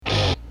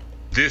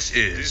This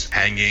is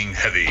Hanging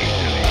Heavy.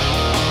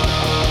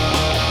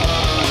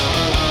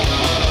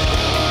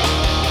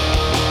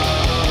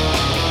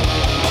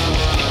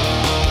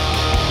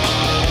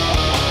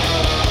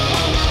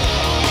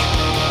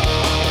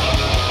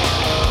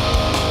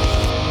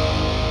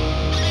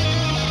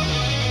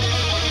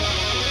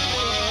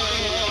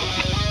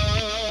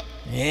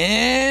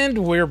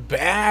 And we're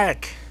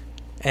back.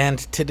 And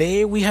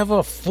today we have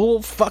a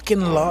full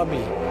fucking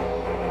lobby.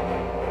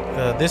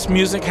 This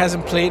music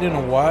hasn't played in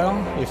a while.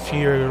 If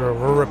you're a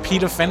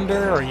repeat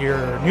offender or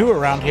you're new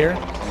around here,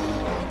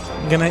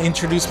 I'm gonna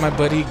introduce my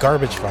buddy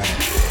Garbage Fire.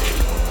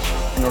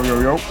 Yo,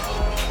 yo, yo.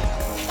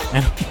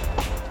 And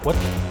what?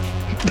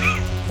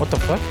 What the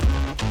fuck?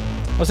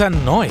 What's that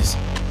noise?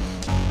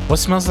 What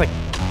smells like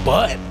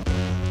butt?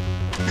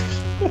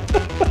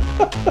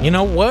 You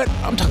know what?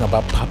 I'm talking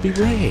about Poppy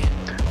Ray.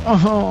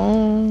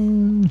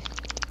 Oh.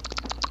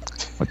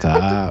 What's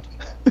up?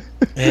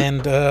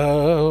 And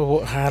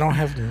I don't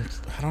have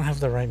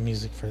the right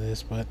music for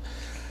this, but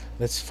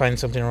let's find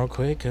something real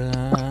quick. Not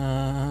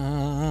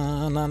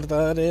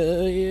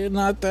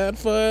that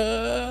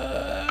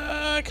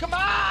fuck. Come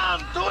on,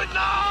 do it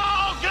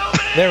now! Kill me!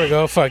 There we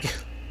go. Fuck.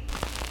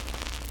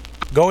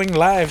 Going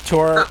live to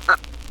our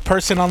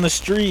person on the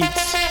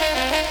streets.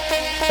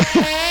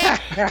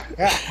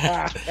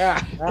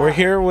 We're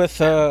here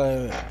with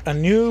a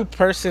new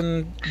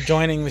person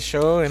joining the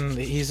show, and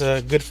he's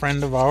a good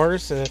friend of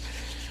ours.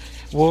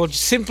 We'll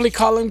simply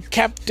call him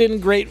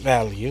Captain Great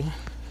Value,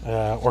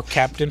 or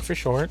Captain for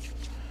short.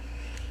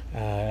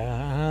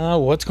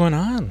 What's going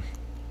on?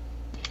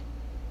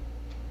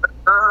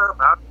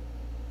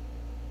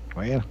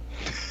 Well,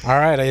 All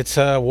right, it's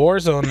a war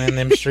zone in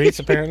them streets,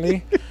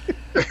 apparently.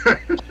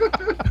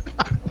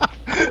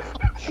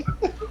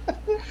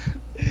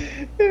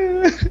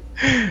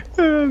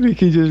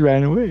 Mickey just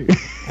ran away.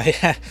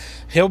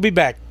 He'll be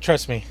back,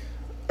 trust me.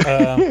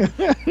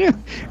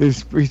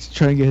 He's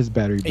trying to get his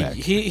battery back.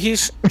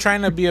 He's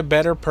trying to be a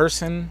better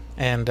person,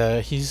 and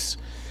he's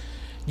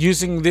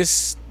using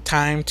this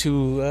time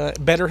to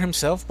better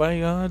himself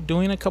by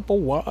doing a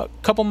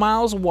couple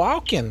miles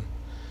walking.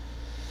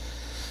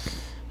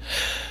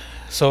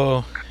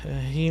 So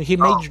he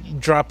may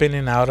drop in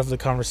and out of the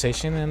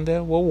conversation, and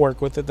we'll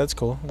work with it. That's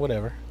cool.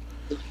 Whatever.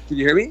 Can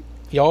you hear me?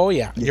 Oh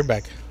yeah, you're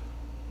back.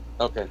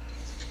 Okay.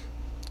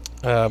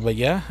 But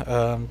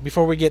yeah,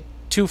 before we get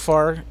too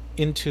far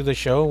into the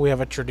show, we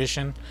have a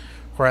tradition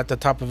where at the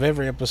top of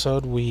every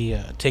episode we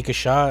take a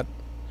shot,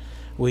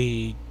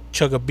 we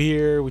chug a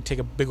beer, we take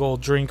a big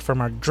old drink from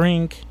our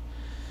drink.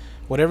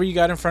 Whatever you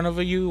got in front of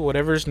you,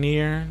 whatever's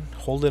near,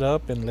 hold it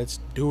up and let's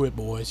do it,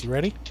 boys. You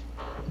ready?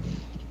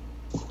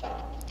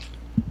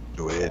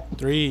 Do it.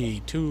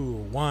 3, 2,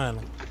 1.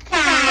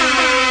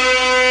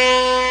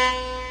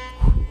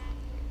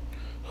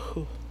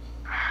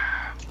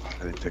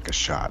 I take a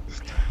shot.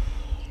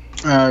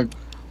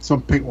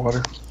 Some pink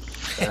water.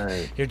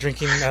 Alright. You're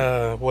drinking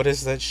what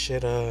is that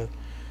shit?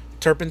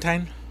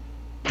 Turpentine?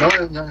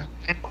 No.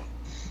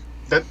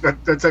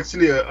 That's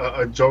actually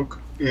a joke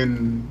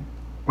in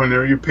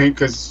whenever you paint,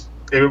 because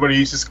everybody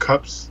uses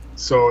cups.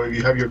 So if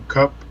you have your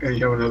cup and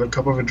you have another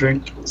cup of a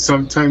drink,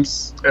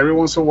 sometimes every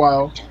once in a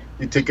while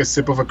you take a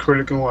sip of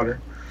acrylic and water.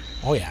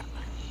 Oh yeah,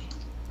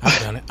 I've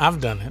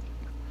done it.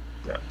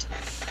 Yeah.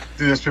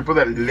 Dude, there's people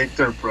that lick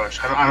their brush.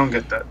 I don't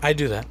get that. I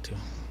do that too.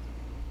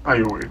 Oh,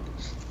 you're weird.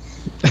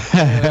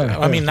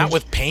 I mean, not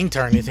with paint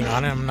or anything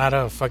on it. I'm not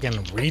a fucking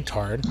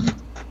retard.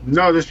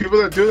 No, there's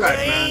people that do that,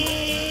 man.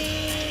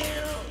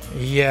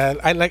 Yeah,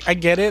 I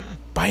get it.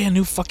 Buy a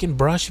new fucking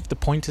brush if the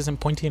point isn't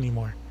pointy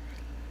anymore.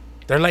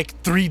 They're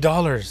like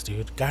 $3,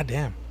 dude.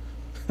 Goddamn.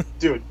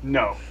 Dude,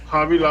 no.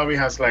 Hobby Lobby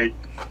has like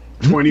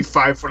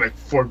 25 for like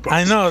 $4.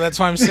 I know, that's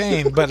what I'm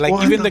saying. But like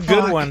What even the the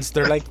good fuck? ones,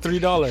 they're like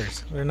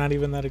 $3. They're not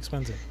even that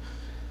expensive.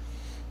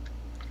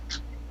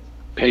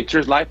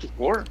 Painter's life is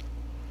poor.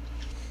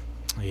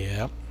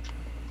 Yeah.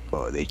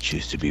 Oh, they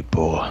choose to be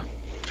poor.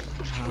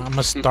 I'm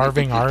a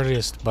starving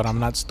artist, but I'm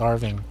not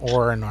starving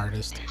or an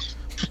artist.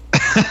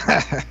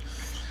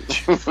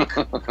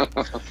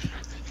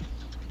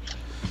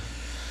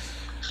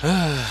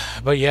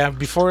 But yeah,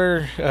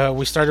 before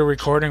we started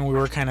recording, we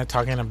were kind of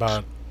talking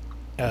about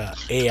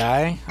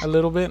AI a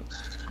little bit,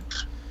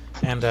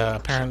 and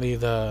apparently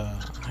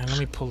let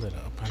me pull it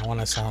up. I don't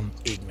want to sound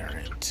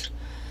ignorant,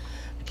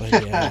 but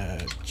yeah,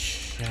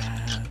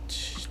 Chat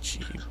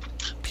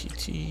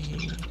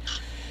GPT,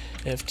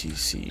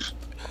 FTC.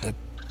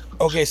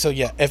 Okay, so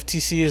yeah,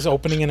 FTC is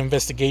opening an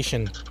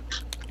investigation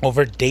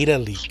over data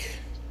leak.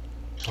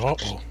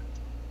 Uh-oh.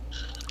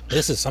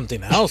 This is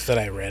something else that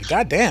I read.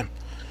 God damn.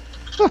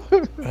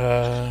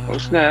 Oh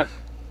snap.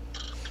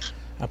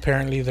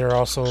 Apparently, they're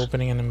also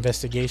opening an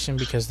investigation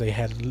because they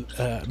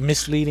had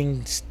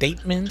misleading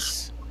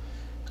statements,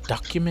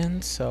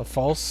 documents,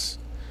 false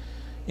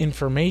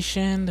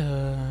information.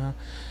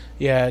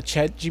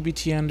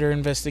 ChatGPT under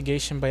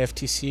investigation by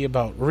FTC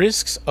about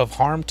risks of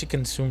harm to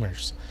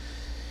consumers.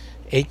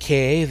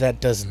 AKA, that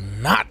does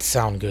not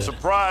sound good.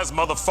 Surprise,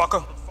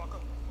 motherfucker!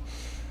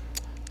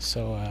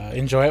 So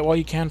enjoy it while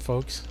you can,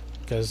 folks.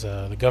 because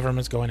the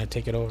government's going to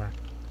take it over.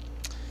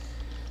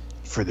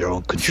 For their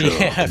own control.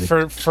 Yeah,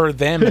 for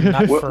them and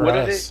not for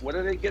us. What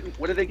are they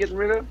getting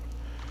rid of?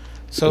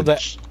 So the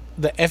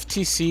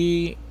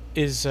FTC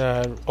is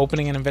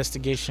opening an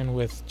investigation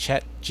with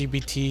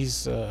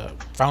ChatGPT's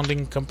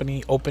founding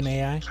company,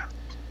 OpenAI.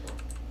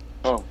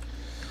 Oh.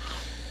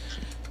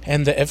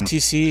 And the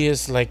FTC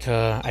is like,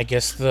 I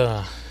guess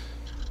the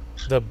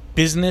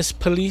business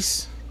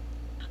police,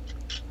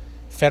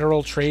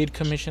 Federal Trade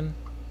Commission.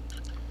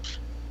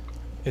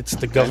 It's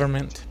the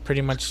government pretty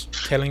much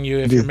telling you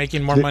if you're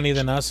making more money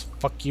than us,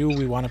 fuck you,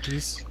 we want a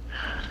piece.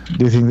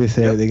 Do you think they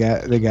said they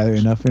gather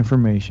enough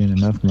information,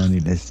 enough money?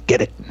 Let's get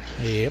it.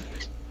 Yep.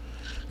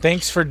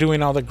 Thanks for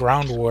doing all the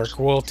groundwork.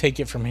 We'll take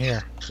it from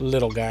here,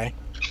 little guy.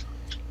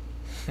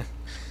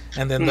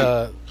 And then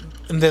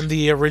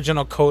the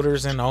original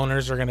coders and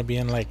owners are gonna be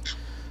in like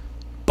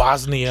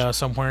Bosnia,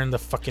 somewhere in the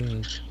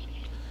fucking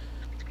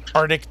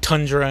Arctic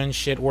tundra and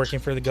shit, working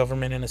for the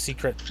government in a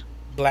secret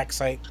black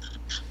site.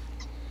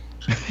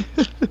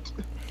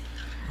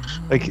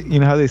 Like, you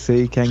know how they say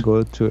you can't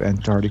go to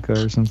Antarctica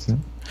or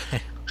something?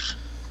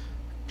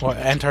 What,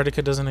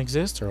 Antarctica doesn't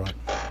exist or what?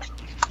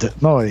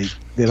 No,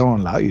 they don't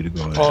allow you to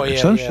go there. Oh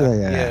yeah, Some shit like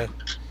that. yeah.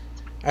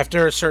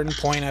 After a certain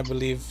point, I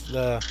believe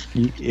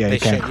You they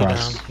can't shut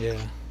cross. you down.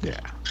 Yeah. Yeah.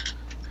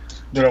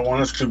 They don't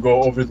want us to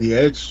go over the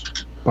edge.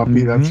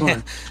 Puppy, that's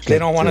why. They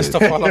don't want us to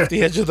fall off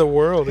the edge of the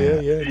world. Yeah.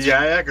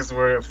 Yeah, because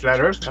we're a flat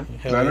Earth. Huh?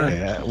 Hell Flat yeah. Earth.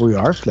 Yeah, we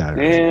are flat Earth.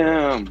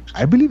 Damn.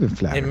 I believe in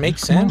flat It Earth.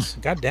 makes Come on. sense.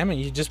 God damn it!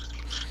 You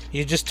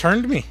just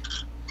turned me.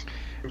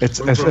 It's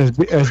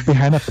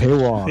behind a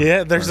paywall.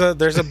 Yeah, there's a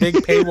big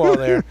paywall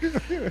there.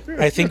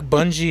 I think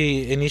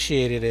Bungie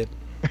initiated it.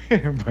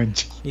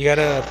 Bunch. You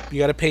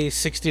gotta pay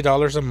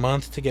 $60 a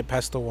month to get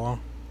past the wall.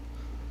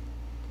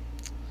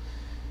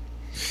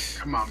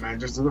 Come on, man.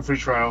 Just do the free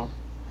trial.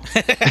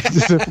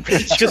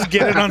 Just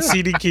get it on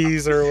CD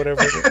keys or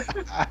whatever.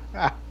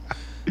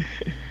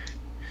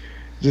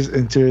 Just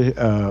enter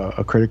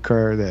a credit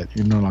card that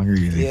you're no longer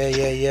using.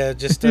 Yeah.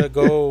 Just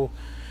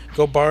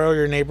go borrow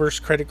your neighbor's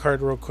credit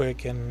card real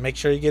quick and make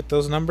sure you get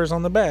those numbers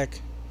on the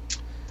back.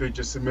 Dude,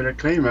 just submit a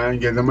claim, man.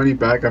 Get the money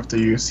back after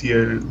you see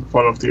it and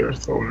fall off the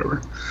earth or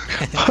whatever.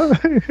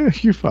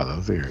 You follow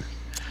there.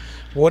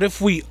 What if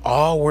we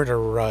all were to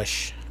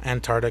rush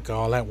Antarctica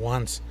all at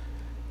once?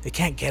 They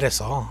can't get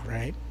us all,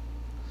 right?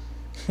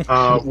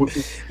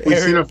 We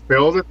seen a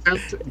failed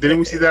attempt. Didn't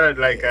we see that at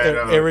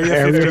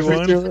Area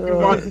 51?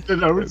 The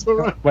Naruto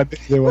one? But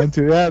they went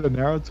to the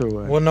Naruto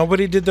one. Well,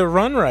 nobody did the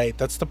run right.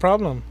 That's the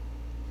problem.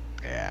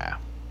 Yeah.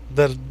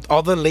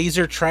 All the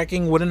laser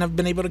tracking wouldn't have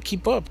been able to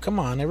keep up. Come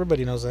on,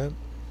 everybody knows that.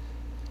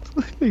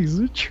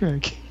 Laser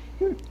tracking.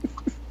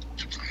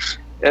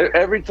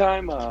 Every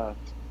time you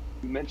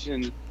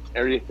mention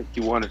Area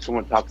 51 or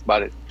someone talks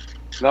about it,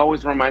 it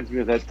always reminds me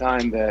of that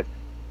time that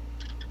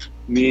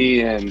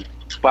me and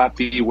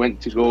Papi went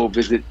to go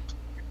visit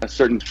a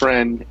certain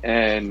friend,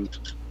 and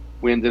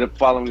we ended up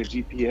following a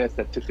GPS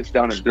that took us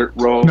down a dirt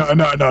road.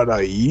 No.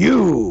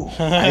 You.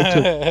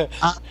 I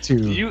took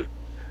to.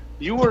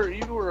 You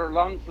were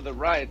along for the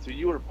ride, so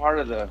you were part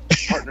of the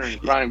partner in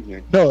crime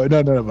here. No.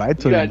 But I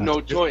told You you had not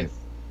no to. choice.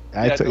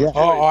 I told no yeah.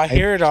 Oh, I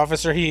hear it,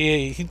 officer.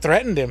 He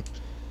threatened him.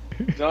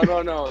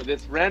 No.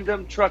 This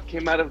random truck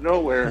came out of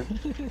nowhere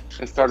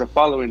and started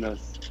following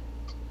us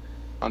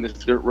on this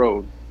dirt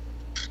road.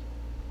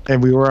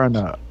 And we were on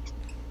a.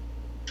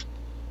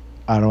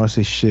 I don't want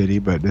to say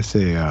shitty, but let's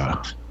say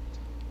how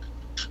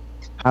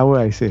would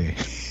I say?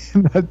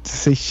 Not to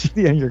say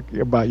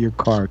shitty about your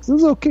car, 'cause it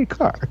was an okay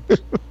car.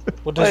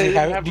 Well, does he Well,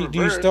 have? have Do you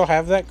reverse. still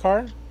have that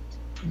car?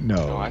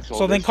 No, I No, sold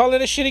So then it. call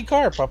it a shitty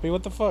car, puppy.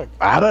 What the fuck?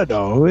 I don't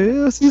know. It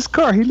was his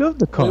car. He loved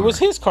the car. It was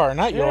his car,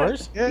 not Yeah.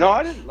 yours. Yeah. No,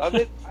 I didn't love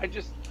it.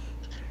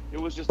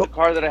 It was just the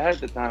car that I had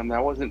at the time.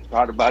 I wasn't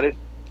proud about it.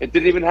 It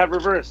didn't even have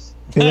reverse.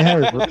 It didn't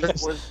have It reverse.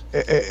 just was-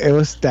 It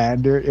was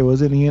standard. It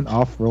wasn't even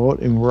off road,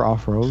 and we're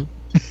off road.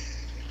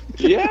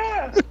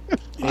 yeah.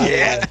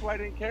 Yeah. That's why I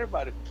didn't care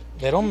about it.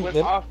 They We don't. went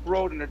They, off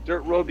road in a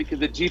dirt road because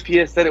the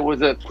GPS said it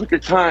was a quicker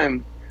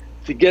time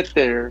to get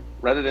there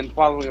rather than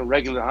following a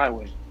regular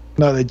highway.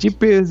 No, the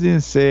GPS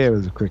didn't say it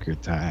was a quicker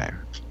time.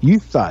 You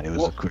thought it was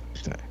Well- a quicker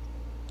time.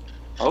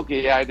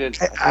 Okay, yeah, I did.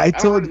 I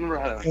don't told- remember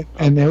how to.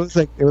 And it was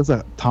a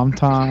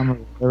TomTom or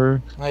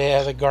whatever. oh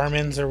yeah, the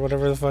Garmin's or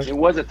whatever the fuck. It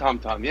was a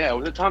TomTom. Yeah, it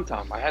was a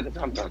TomTom. I had the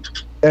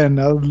TomTom. And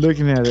I was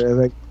looking at it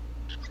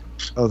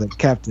I was like,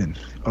 Captain,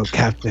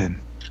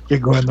 you're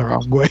going the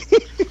wrong way.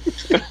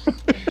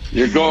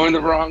 You're going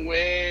the wrong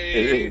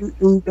way.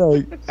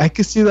 Like, I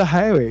could see the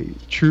highway.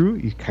 True,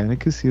 you kind of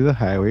could see the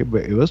highway,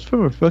 but it was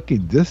from a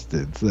fucking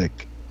distance.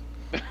 Like,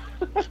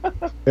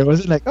 it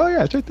wasn't like, oh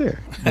yeah, it's right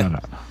there. No.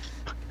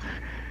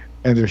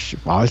 And there's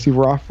obviously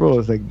we're off road.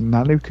 It's like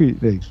not like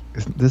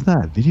there's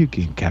not a video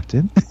game,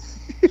 Captain.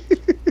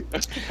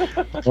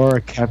 Or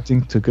a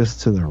captain took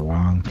us to the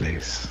wrong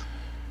place.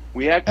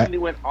 We actually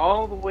went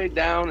all the way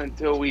down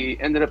until we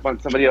ended up on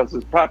somebody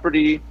else's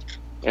property,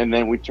 and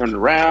then we turned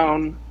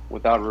around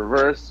without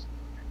reverse.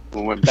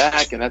 We went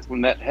back, and that's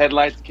when that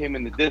headlights came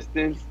in the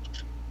distance.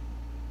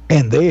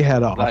 And they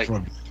had an Like-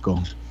 off-road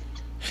vehicle.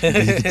 You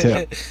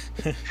can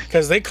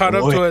Because they caught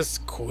up Boy. to us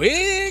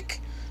quick.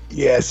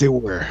 Yes, they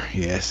were.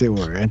 Yes, they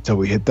were. Until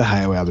we hit the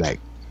highway, I'm like,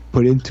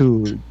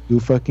 do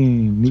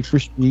fucking Need for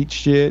Speed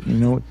shit, you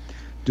know,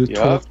 do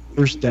Yup. 12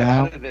 first We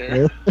down. got out of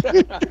there.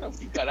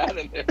 We got out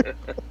of there.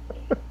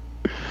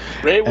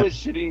 Ray was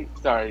shitting.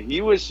 Sorry,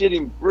 he was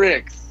shitting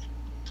bricks.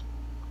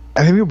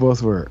 I think we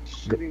both were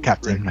Shitting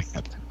captain, my bricks.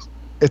 captain.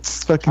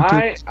 It's fucking.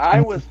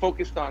 I was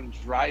focused on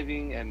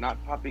driving and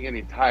not popping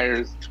any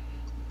tires.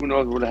 Who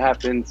knows what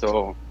happened?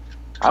 So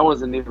I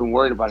wasn't even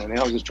worried about it.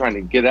 I was just trying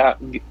to get out,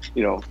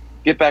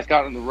 get back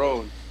out on the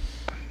road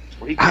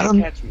where he I can't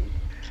don't- catch me.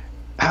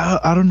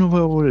 I don't know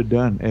what we would have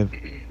done if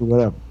we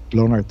would have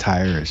blown our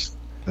tires.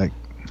 Like,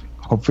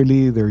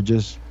 hopefully they're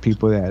just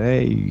people that,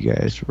 hey, you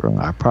guys were on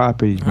our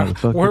property,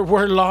 motherfucker.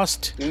 We're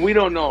lost. We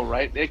don't know,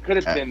 right? It could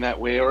have been that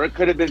way, or it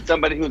could have been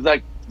somebody who's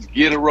like,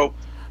 get a rope.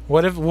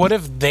 What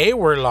if they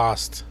were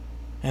lost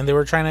and they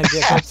were trying to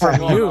get help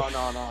from No, you?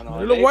 no.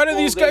 They're like, why do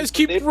these guys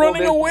keep they pulled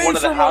running into away one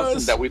of the from houses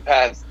us? that we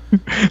passed.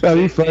 That'd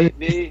be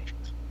funny.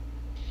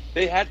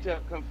 They had to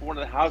come from one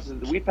of the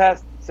houses. We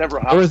passed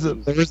several There was,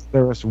 houses.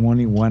 there was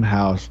only one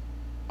house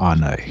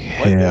on a Was it?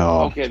 hill.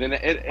 Okay, then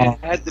it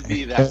had to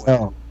be that way.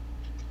 Hill.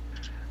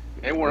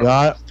 They weren't.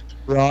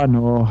 Raw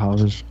no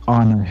house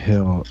on a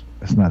hill.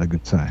 That's not a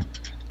good sign.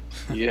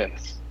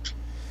 Yes.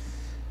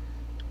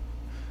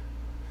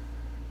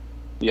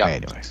 Yeah.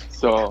 Anyways,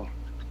 So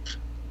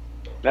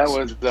that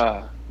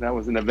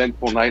was an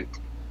eventful night.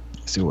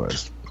 yes, it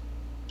was.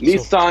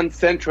 Nissan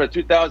Sentra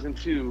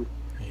 2002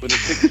 with a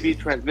 6-speed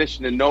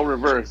transmission and no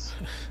reverse.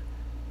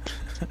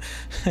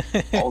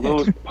 All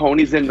those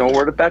ponies and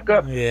nowhere to back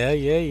up. Yeah.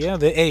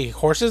 Hey,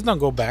 horses don't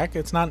go back.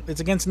 It's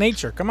against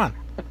nature. Come on.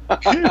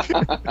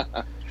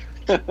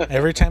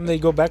 Every time they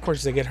go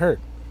backwards, they get hurt.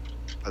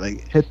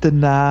 Like, hit the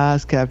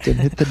NAS, Captain.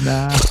 Hit the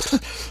NAS.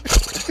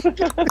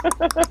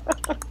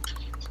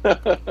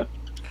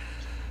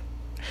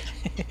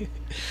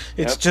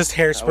 It's Yep, just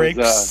hairspray.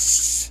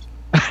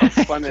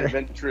 Fun and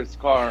adventurous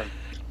car.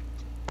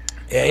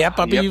 Yeah,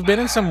 Papi, Yep. you've been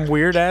in some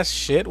weird ass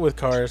shit with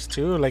cars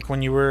too. Like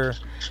when you were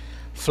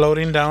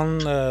floating down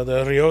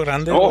the Rio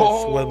Grande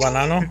Oh. with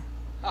Banano.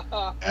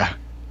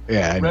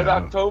 Yeah, I Red know.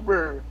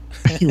 October.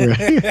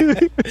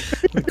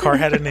 The car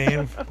had a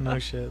name. No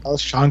shit. That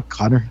was Sean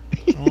Connor.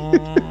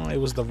 Oh, it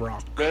was The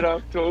Rock. Red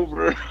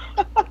October.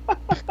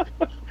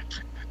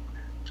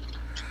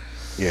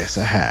 Yes,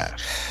 I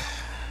have.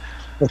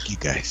 Fuck you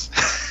guys.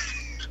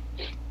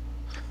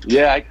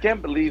 Yeah, I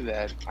can't believe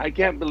that. I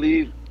can't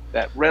believe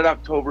that Red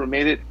October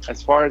made it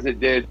as far as it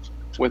did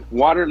with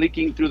water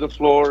leaking through the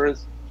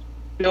floors,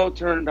 still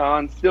turned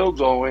on, still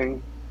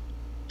going,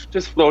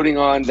 just floating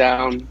on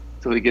down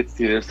till it gets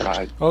to the other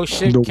side. Oh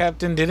shit, Nope.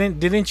 Captain!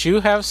 Didn't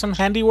you have some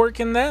handiwork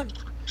in that?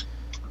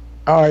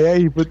 Oh yeah,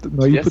 you put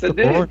the Yes, put I the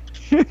did. board.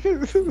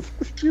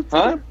 You put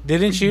Huh?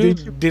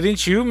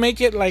 Didn't you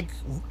make it like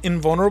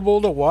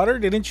invulnerable to water?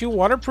 Didn't you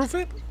waterproof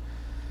it?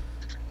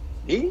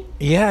 Me?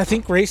 Yeah, I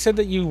think Ray said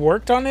that you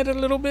worked on it a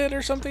little bit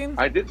or something.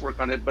 I did work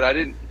on it, but I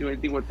didn't do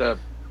anything with the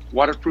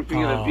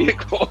waterproofing Oh. of the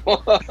vehicle.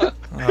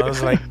 I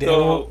was like,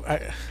 So-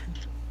 damn.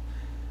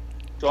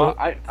 So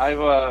I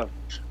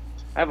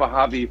have a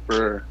hobby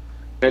for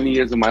many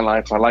years of my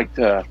life. I like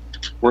to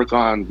work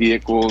on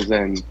vehicles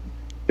and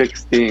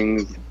fix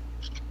things.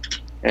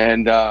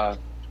 And so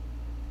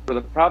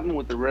the problem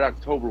with the Red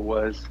October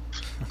was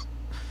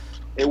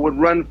it would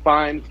run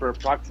fine for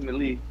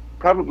probably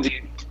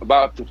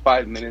about up to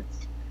 5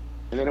 minutes,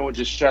 and then it would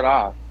just shut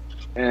off.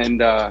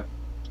 And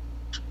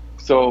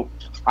so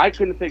I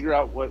couldn't figure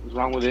out what was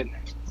wrong with it.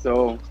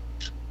 So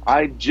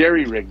I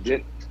jerry-rigged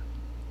it.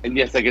 And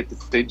yes, I get to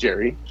say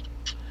Jerry.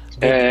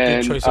 Good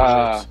And choice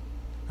of words.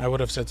 I would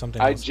have said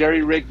something I else.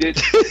 jerry-rigged it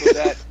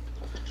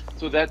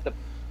so that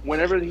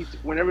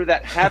whenever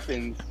that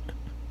happens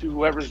to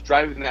whoever's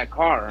driving that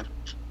car,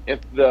 if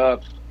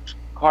the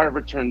car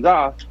ever turns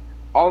off,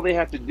 all they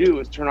have to do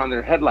is turn on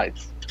their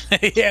headlights.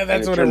 Yeah,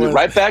 that's and what it turns was.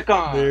 right back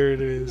on. There it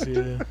is.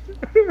 Yeah.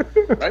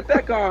 Right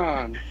back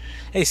on.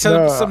 Hey,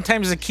 No.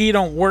 sometimes the key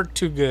don't work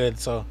too good,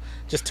 so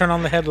just turn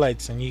on the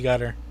headlights and you got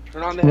her.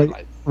 Turn on the Wait.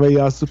 headlights. But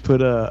you also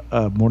put a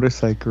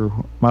motorcycle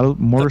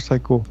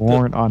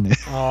horn on it.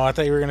 Oh, I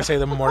thought you were gonna say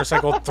the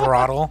motorcycle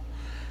throttle.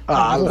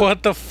 Ah,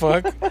 What the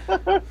fuck?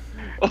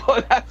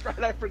 Oh, that's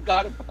right. I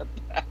forgot about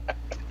that.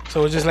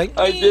 So it's just like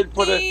I did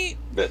put the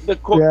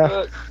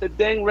Yeah. the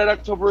dang Red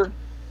October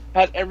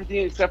had everything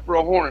except for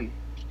a horn.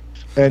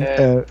 and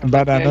Banana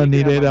Banana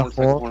needed a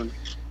horn.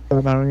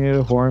 Banana needed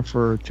a horn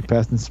to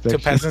pass to inspection.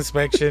 pass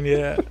inspection.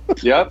 Yeah,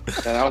 Yep.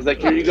 And I was like,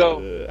 here you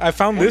go. I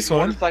found this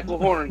one. Motorcycle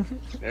horn.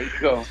 There you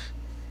go.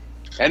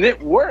 And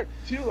it worked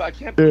too. I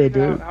can't Yeah, believe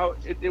dude. how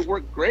it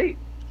worked great.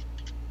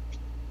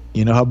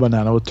 You know how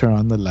Banana would turn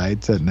on the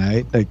lights at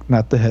night, like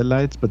not the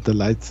headlights, but the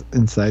lights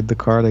inside the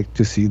car, like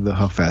to see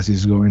how fast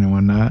he's going and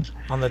whatnot.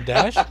 On the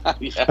dash?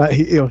 Yeah.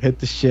 He'll hit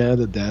the shit out of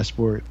the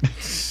dashboard.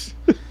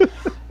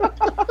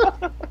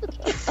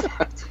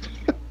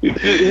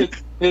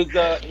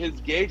 His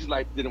gauge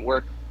light didn't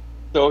work.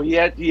 So he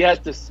had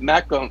to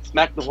smack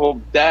the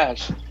whole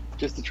dash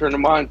just to turn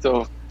them on.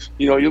 So,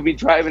 you'll be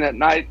driving at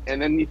night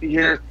and then you can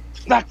hear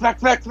smack, smack,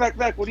 smack, smack,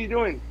 smack. What are you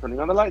doing? Turning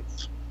on the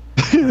lights.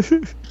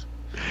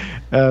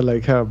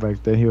 Like how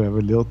back then he would have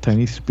a little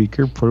tiny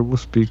speaker, portable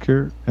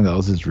speaker, and that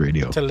was his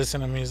radio. To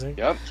listen to music.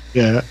 Yep.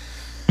 Yeah.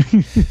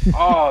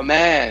 Oh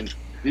man,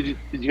 did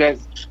you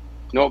guys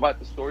know about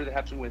the story that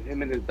happened with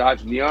him and his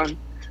Dodge Neon?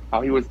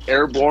 How he was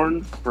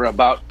airborne for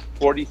about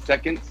 40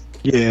 seconds.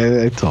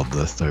 Yeah, I told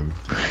that story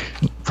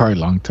probably a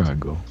long time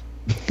ago.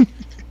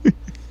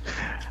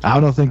 I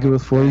don't think it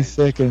was 40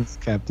 seconds,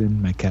 Captain,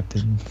 my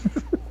captain.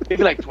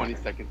 Maybe like 20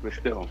 seconds, but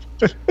still,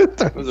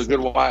 it was a good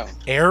while.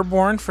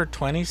 Airborne for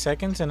 20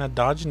 seconds in a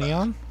Dodge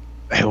Neon?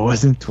 It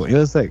wasn't 20. It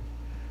was like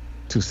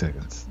 2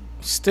 seconds.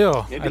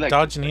 Still, Maybe a like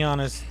Dodge 2 Neon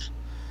is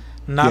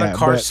not Yeah, a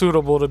car but-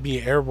 suitable to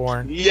be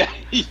airborne. Yeah,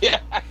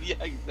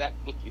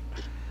 exactly.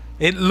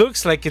 It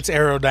looks like it's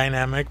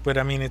aerodynamic, but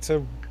I mean, it's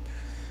a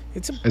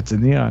It's a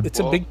neon. it's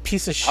a Well, big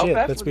piece of how shit.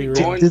 fast Let's was be he real.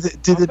 going? Did it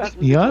How make fast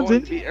was he neons going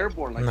in to be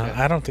airborne like No, that?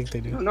 I don't think they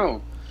I do. don't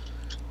know.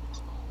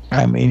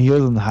 I mean, he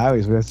was on the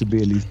highway, so he has to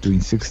be at least doing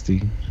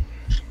 60.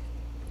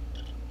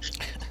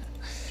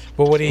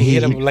 But what, he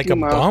hit him He- like a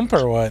bump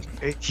or what?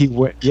 He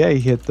went, yeah, he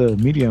hit the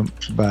medium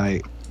by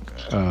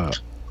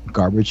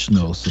Garbage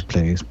Nose, the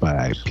place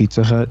by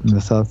Pizza Hut in the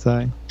south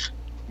side.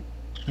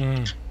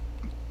 Mm.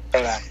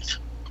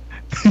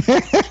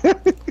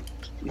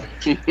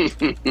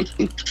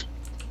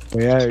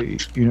 But yeah,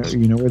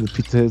 you know where the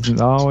pizza is in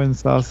the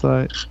south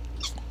side?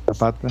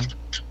 Zapata.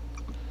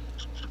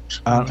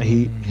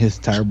 His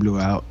tire blew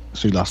out,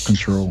 so he lost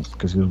control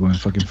because he was going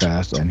fucking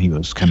fast and he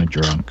was kind of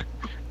drunk.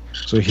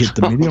 So he hit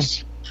the medium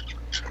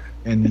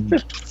and he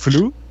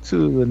flew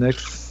to the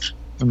next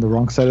on the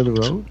wrong side of the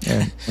road.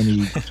 And when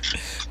he,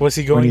 Was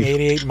he going he-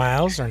 88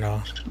 miles or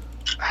no?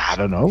 I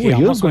don't know, He well,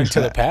 almost went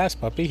to the fast.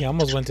 past, puppy. He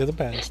almost went to the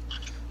past.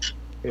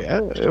 Yeah,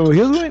 well, he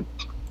was going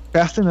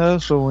fast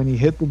enough. So when he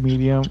hit the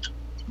medium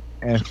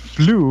and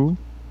flew,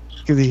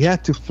 because he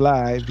had to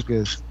fly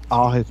because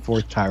all his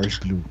 4 tires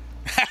blew.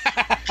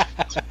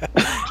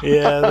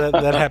 Yeah,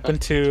 that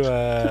happened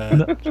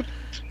to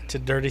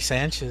Dirty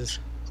Sanchez.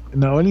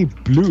 Not only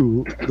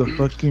blew, the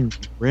fucking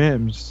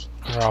rims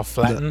They're all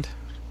flattened.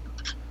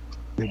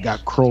 they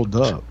got curled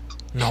up.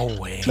 No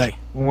way. Like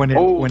when it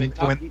Oh, when he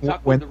when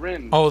tackled the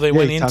rim. Oh, they Yeah,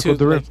 went he into tackled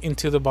the rim. like,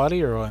 into the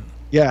body or what?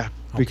 yeah,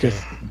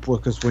 because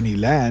when he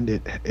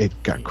landed, it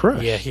got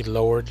crushed. Yeah, he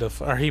lowered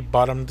or he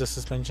bottomed the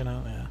suspension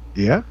out. Yeah,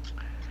 Yeah.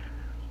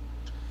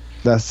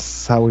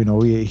 That's how we know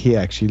he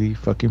actually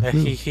fucking Yeah,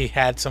 flew. he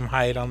had some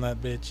height on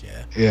that bitch.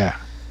 Yeah. Yeah.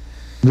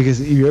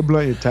 Because if you're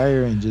blowing your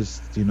tire and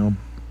just,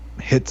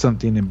 hit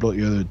something and blow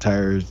your other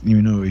tires, if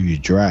you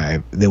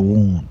drive, they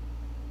won't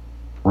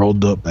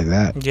rolled up like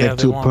that. Yeah, Like,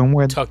 they to the point won't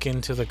when tuck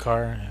into the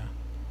car.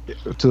 Yeah.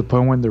 to the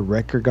point when the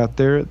wrecker got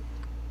there,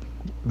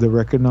 the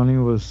wrecker not only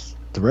was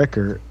the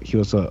wrecker, he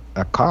was a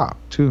cop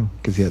too,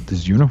 because he had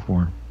this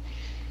uniform.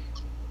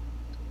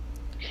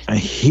 And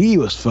he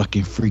was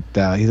fucking freaked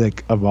out. He's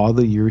like, of all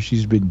the years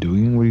he's been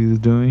doing what he was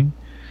doing,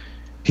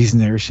 he's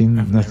never seen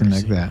I've nothing never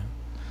like seen that.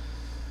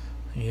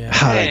 Yeah.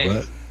 I was like,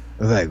 what?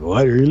 I was like,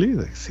 what, really?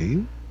 Like,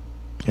 see?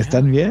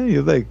 Están bien?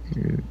 You're like,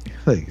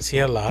 Is he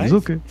alive? It's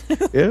okay.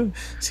 Yeah.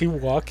 Is he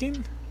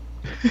walking?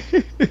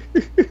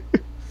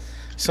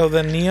 So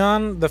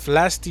the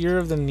last year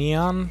of the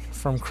Neon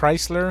from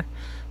Chrysler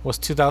was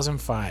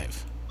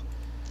 2005.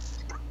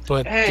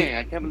 But Dang,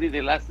 I can't believe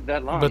they lasted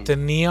that long. but the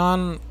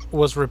Neon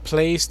was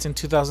replaced in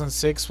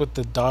 2006 with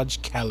the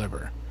Dodge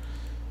Caliber,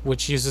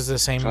 which uses the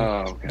same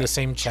okay. the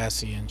same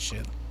chassis and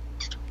shit.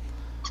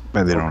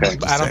 But they don't Okay. have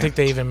But the I don't same. think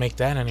they even make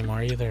that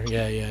anymore either.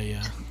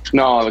 Yeah.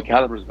 No, the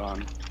caliber's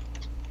gone.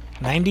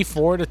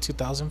 94 to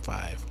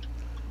 2005.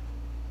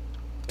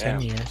 10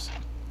 Damn. years.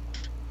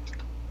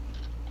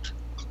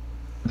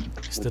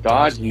 It's The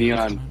Dodge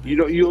Neon. man. You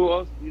know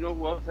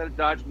who else had a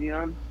Dodge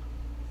Neon?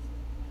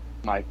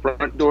 My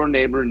front door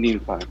neighbor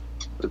Neon.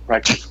 Would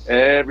practice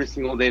every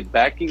single day,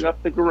 backing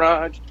up the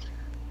garage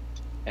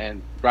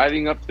and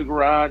driving up the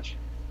garage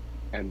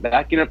and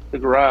backing up the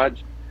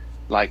garage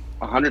like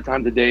 100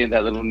 times a day in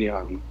that little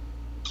Neon.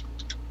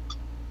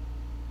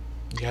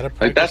 You gotta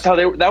Like practice.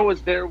 that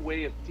was their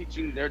way of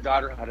teaching their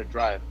daughter how to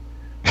drive.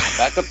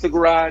 Back up the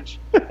garage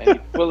and you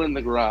pull in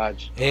the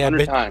garage Hey, I 100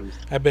 bet- times.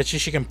 I bet you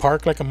she can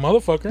park like a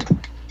motherfucker.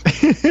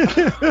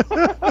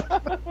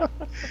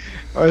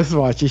 I was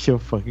watching she'll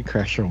fucking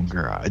crash her own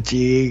garage.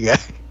 Yeah.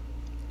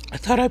 I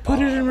thought I put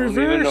it in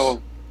reverse.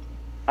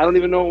 I don't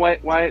even know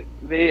why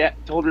they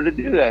told her to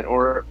do that,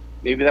 or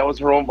maybe that was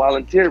her own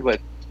volunteer.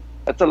 But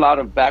that's a lot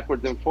of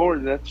backwards and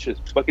forwards. That's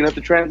just fucking up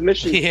the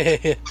transmission.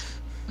 Yeah.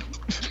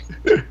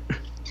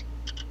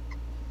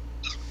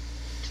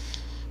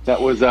 That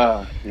was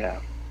yeah.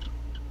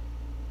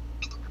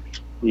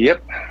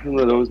 Yep,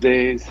 remember those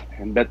days.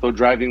 And Beto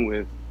driving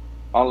with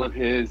all of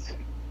his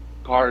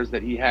cars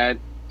that he had: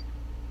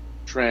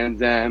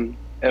 Trans Am,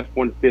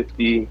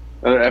 F-150,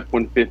 another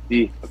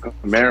F-150, a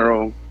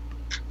Camaro.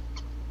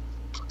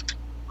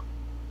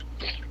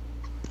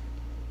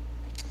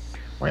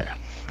 Yeah.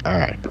 All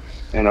right.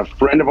 And a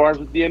friend of ours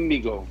with the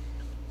Amigo.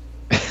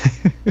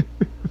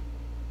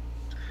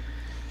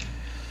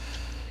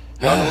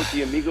 Y'all know what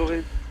the Amigo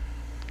is?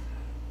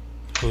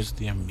 Who's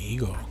the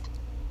Amigo?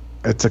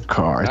 It's a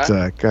car. It's Huh?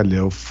 like a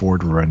little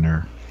Ford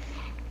Runner,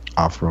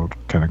 off-road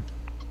kind of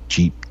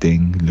Jeep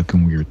thing,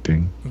 looking weird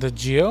thing. The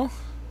Geo?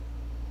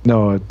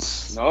 No,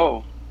 it's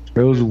No.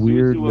 it was It's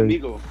weird. Zuzu Like,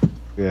 Amigo.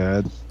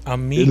 yeah,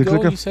 Amigo,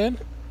 like a- you said?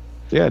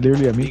 yeah,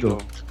 literally Amigo.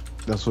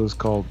 That's what it's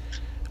called.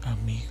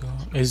 Amigo.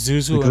 Is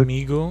Zuzu Looks like-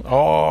 Amigo?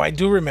 Oh, I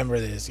do remember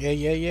this. Yeah.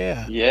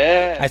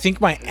 Yeah. I think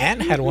my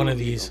aunt had one of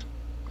Amigo. these.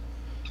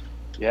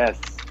 Yes.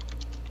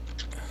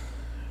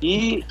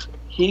 He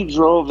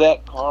drove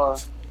that car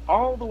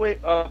all the way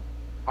up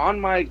on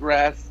my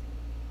grass.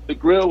 The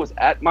grill was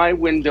at my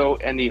window,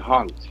 and he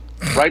honked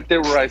right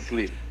there where I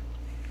sleep.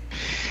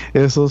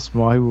 It's so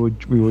small.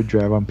 We would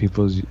drive on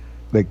people's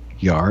like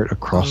yard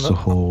across the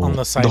whole on the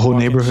the sidewalk whole and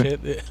neighborhood.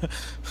 shit.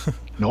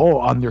 No,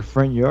 on their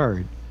front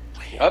yard.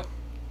 Yep.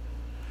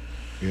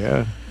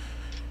 Yeah.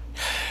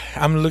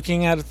 I'm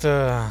looking at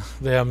the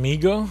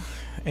Amigo,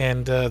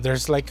 and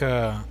there's like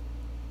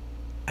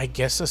I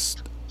guess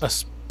a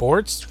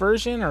sports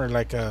version or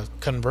like a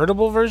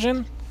convertible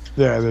version.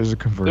 Yeah, there's a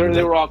convertible.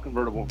 They were all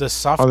convertible. The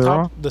soft Oh, they're top,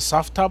 all? the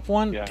soft top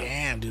one. Yeah.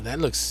 Damn, dude, that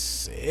looks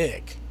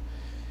sick.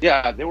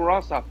 Yeah, they were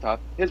all soft top.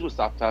 His was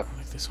soft top.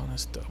 Like this one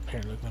is dope.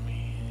 Here, look, let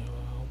me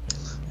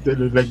They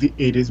open. look like the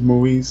 80s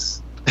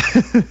movies.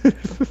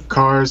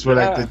 Cars where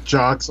like Yeah. the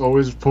jocks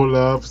always pull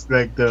up,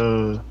 like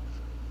the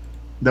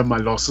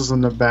malosos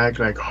on the back,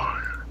 like,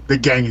 oh, the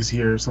gang is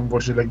here, some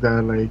bullshit like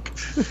that. Like,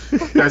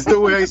 that's the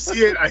way I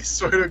see it. I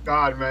swear to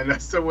God, man,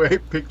 that's the way I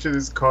picture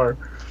this car.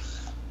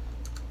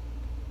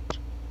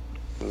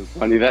 It was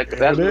funny that It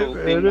little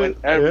is, thing it went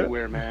is,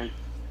 everywhere, man.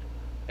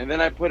 And then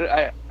I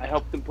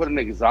helped him put an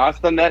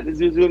exhaust on that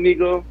Isuzu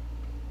Amigo.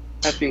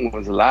 That thing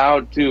was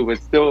loud too,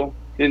 but still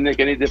didn't make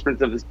any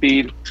difference of the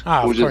speed.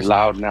 Ah, It of was course. just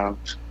loud now.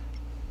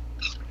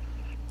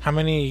 How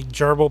many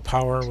gerbil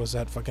power was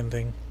that fucking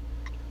thing?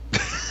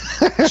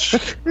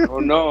 Oh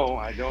no,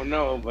 I don't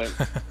know, but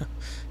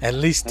At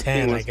least that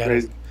 10. thing I was gotta.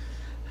 crazy.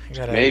 I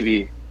gotta.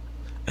 Maybe.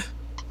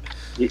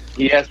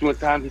 He asked me one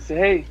time. He said,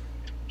 "Hey,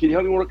 can you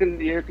help me work in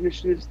the air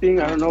conditioning this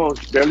thing? I don't know,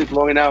 it's barely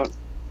blowing out."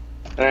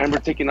 And I remember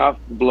taking off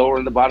the blower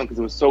in the bottom because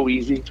it was so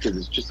easy because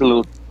it's just a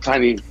little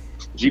tiny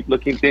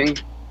Jeep-looking thing.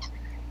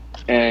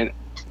 And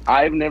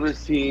I've never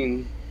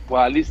seen,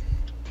 well, at least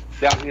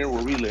down here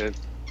where we live,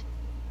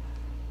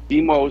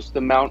 the most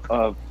amount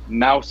of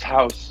mouse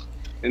house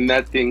in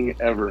that thing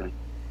ever,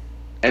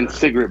 and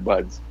cigarette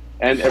butts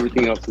and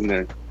everything else in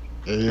there.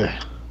 Yeah.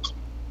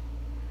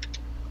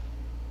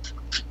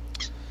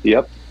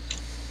 Yep.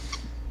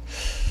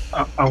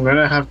 I'm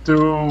gonna have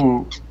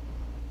to.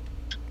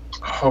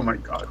 Oh my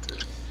God.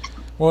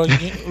 Well,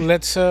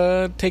 let's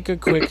take a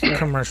quick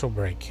commercial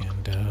break,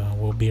 and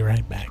we'll be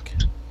right back.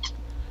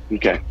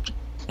 Okay.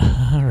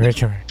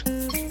 Richard.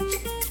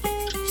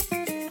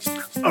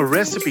 A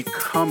recipe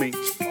coming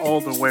all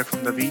the way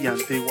from the Villa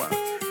Antigua,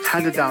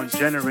 handed down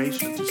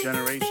generation to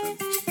generation.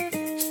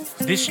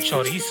 This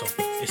chorizo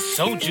is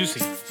so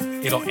juicy,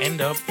 it'll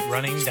end up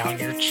running down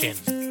your chin.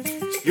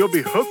 You'll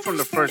be hooked from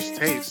the first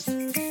taste,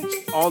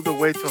 all the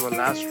way till the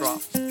last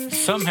drop.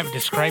 Some have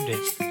described it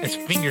as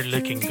finger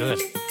looking good,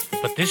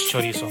 but this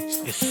chorizo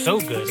is so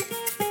good,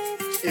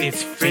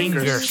 it's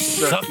finger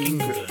sucking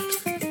good.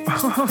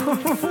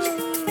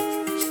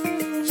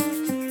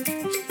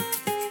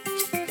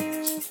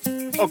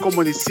 O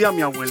como decía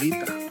mi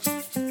abuelita,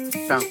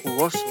 tan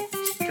jugoso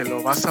que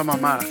lo vas a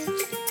mamar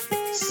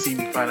sin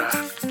parar.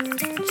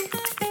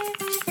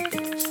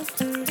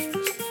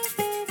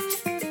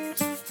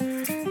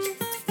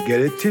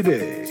 Get it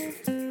today.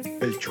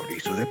 El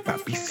chorizo de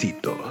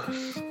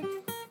Papicitos.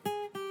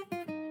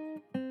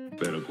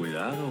 Pero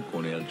cuidado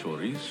con el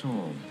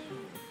chorizo.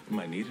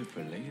 Might need it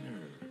for later.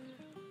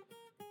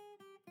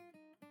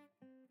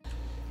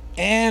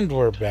 And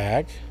we're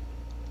back.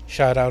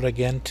 Shout out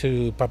again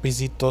to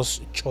Papicitos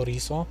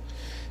Chorizo.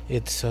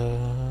 It's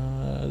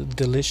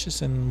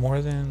delicious in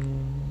more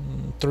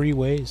than 3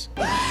 ways.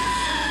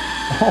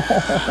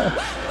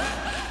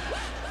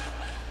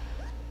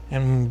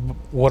 And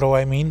what do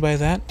I mean by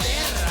that?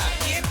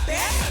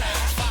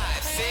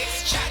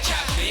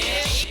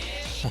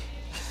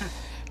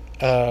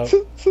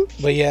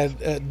 But yeah,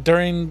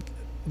 during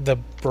the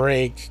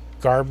break,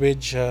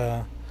 Garbage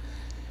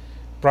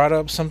brought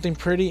up something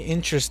pretty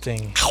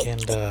interesting in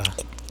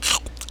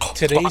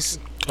today's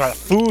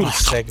food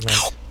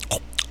segment.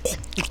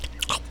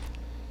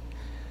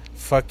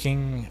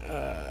 Fucking.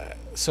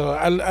 So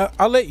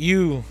I'll let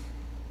you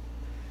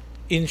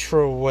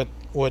intro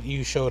what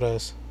you showed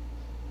us.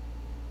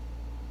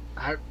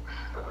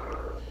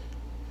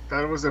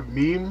 That was a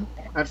meme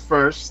at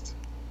first,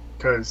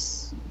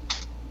 because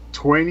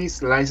 20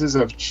 slices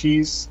of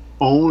cheese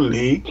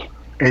only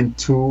and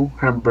 2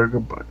 hamburger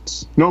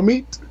buns. No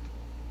meat.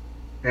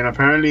 And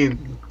apparently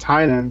in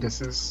Thailand,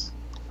 this is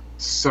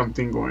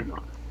something going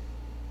on.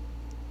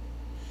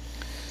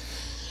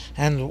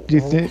 And Do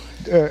you think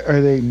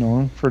are they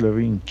known for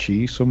loving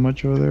cheese so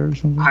much over there or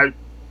something?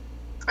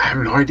 I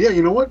have no idea.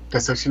 You know what?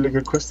 That's actually a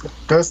good question.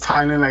 Does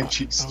Thailand like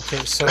cheese?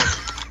 Okay, so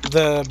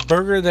the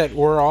burger that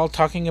we're all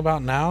talking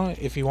about now,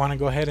 if you want to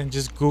go ahead and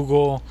just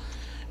Google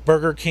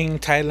Burger King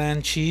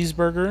Thailand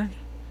cheeseburger,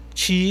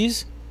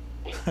 cheese,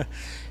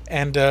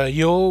 and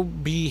you'll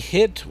be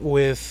hit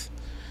with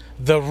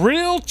the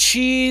real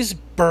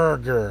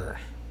cheeseburger.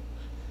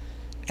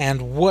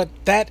 And what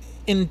that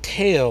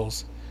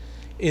entails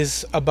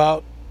is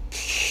about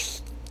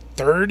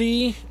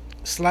 30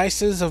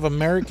 slices of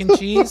American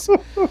cheese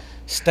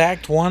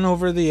stacked one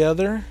over the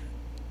other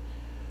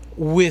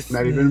with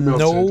Not even no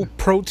melted.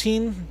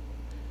 protein,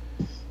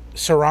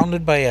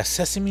 surrounded by a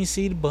sesame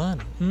seed bun.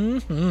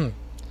 Hmm.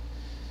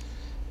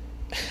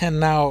 And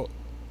now,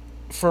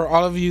 for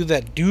all of you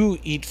that do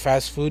eat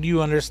fast food,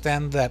 you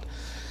understand that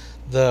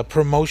the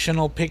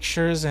promotional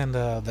pictures and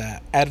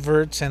the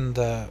adverts and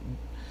the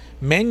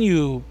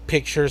menu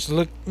pictures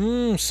look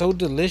so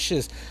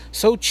delicious,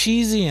 so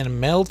cheesy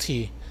and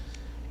melty.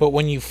 But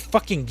when you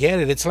fucking get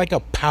it, it's like a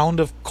pound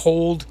of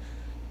cold,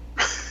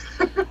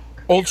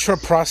 ultra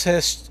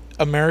processed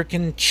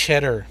American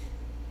cheddar.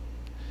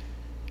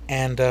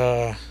 And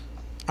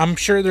I'm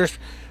sure there's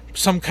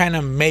some kind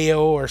of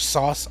mayo or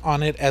sauce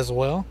on it as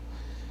well.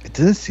 It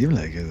doesn't seem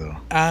like it though.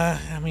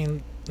 I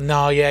mean,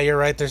 no, yeah, you're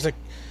right. There's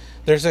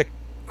a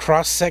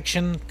cross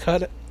section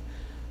cut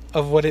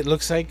of what it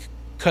looks like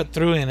cut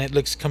through, and it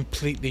looks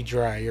completely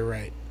dry. You're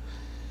right.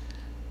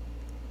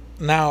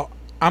 Now,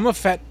 I'm a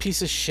fat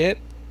piece of shit,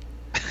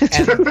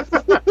 and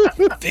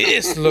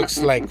this looks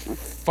like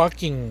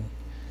fucking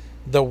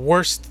the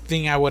worst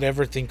thing I would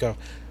ever think of.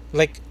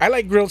 Like, I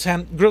like grilled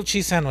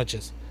cheese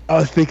sandwiches, I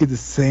was thinking the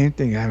same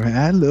thing. I mean,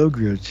 I love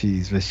grilled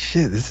cheese, but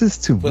shit, this is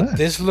too but much.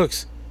 this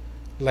looks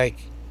like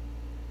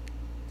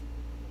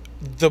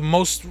the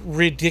most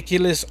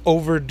ridiculous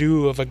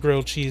overdue of a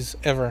grilled cheese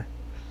ever.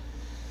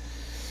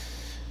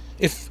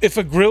 If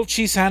a grilled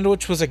cheese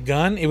sandwich was a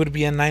gun, it would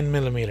be a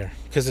 9mm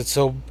because it's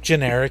so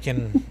generic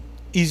and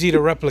easy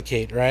to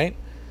replicate, right?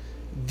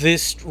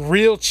 This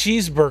real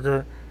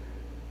cheeseburger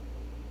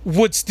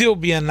would still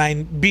be a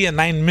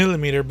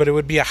 9mm, but it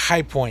would be a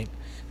high point.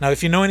 Now,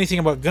 if you know anything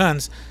about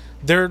guns,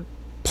 they're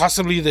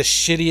possibly the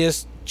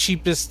shittiest,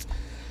 cheapest,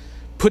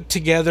 put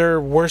together,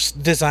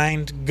 worst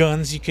designed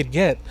guns you could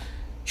get.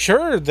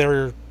 Sure,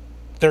 they're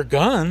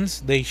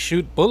guns, they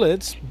shoot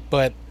bullets,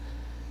 but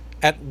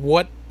at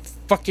what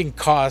fucking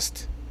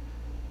cost?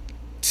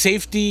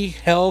 Safety,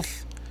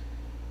 health,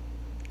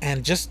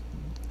 and just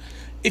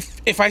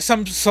if I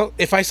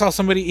saw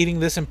somebody eating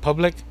this in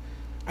public,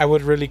 I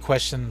would really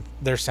question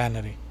their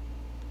sanity.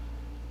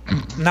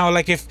 Now,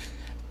 like, if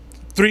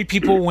 3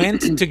 people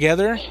went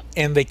together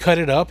and they cut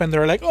it up and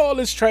they're like, "Oh,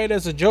 let's try it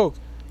as a joke,"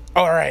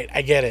 all right,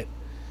 I get it.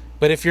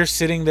 But if you're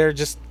sitting there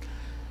just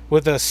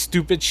with a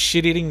stupid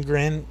shit-eating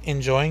grin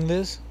enjoying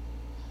this,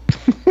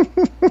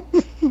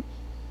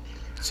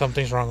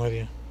 something's wrong with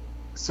you.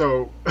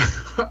 So,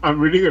 I'm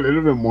reading a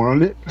little bit more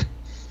on it.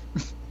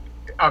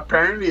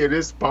 Apparently, it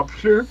is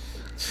popular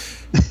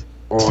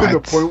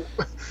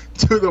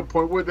to the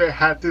point where they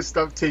had to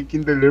stop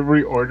taking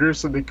delivery orders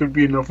so they could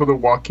be enough for the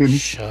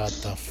walk-ins. Shut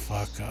the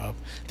fuck up.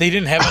 They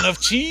didn't have enough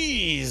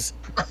cheese.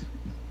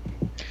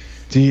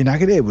 Dude, you're not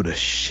gonna be able to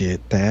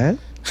shit that.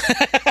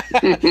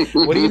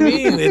 What do you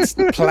mean? It's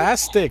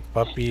plastic,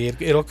 puppy.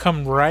 It'll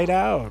come right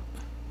out.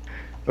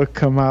 It'll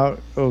come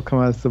out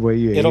the way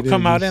you ate it. It'll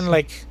come out in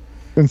like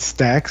in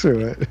stacks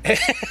or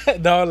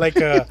what? no, like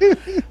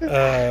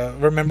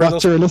remember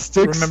Mozzarella those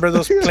sticks?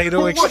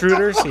 Play-Doh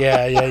extruders?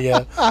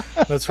 Yeah.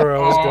 That's where I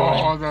was Oh,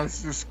 going.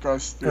 that's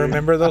disgusting.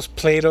 Remember those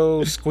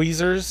Play-Doh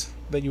squeezers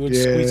that you would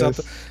squeeze out?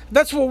 Yes.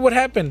 That's what would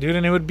happen, dude,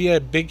 and it would be a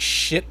big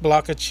shit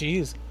block of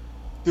cheese.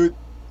 Dude,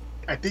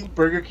 I think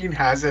Burger King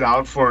has it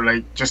out for,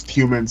 like, just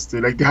humans,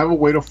 dude. Like, they have a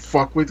way to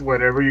fuck with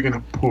whatever you're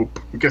gonna poop.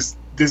 Because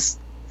this...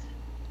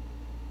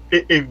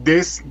 If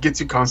this gets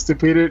you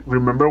constipated,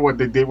 remember what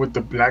they did with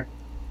the black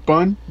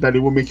bun? That it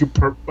will make you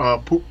poop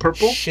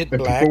purple? Shit and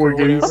black people were or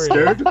getting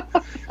whatever,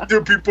 scared?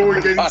 Dude, people were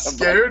getting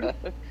scared?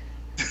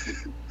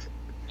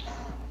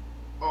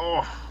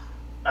 Oh...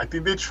 I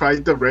think they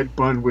tried the red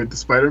bun with the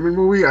Spider-Man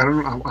movie. I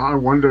don't know. I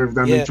wonder if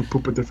that Yeah. made you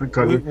poop a different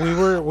color.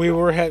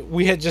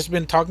 We had just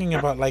been talking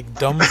about like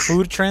dumb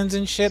food trends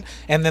and shit,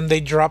 and then they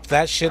dropped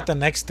that shit the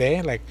next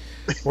day. Like,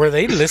 were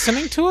they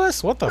listening to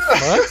us? What the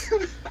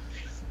fuck?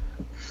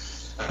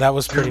 That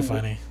was pretty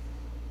funny.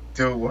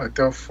 Dude, what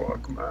the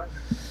fuck, man?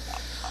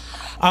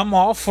 I'm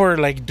all for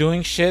like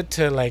doing shit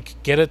to like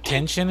get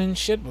attention and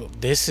shit,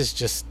 but this is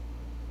just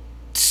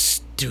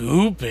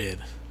stupid.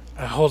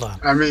 Hold on.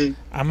 I mean,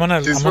 I'm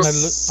gonna this look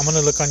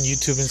was- on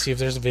YouTube and see if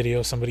there's a video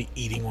of somebody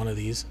eating one of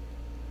these.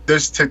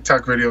 there's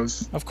TikTok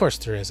videos. Of course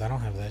there is. I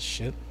don't have that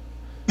shit.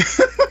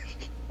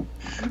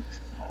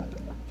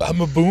 I'm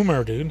a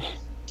boomer, dude.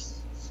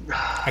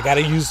 I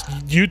gotta use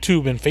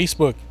YouTube and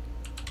Facebook.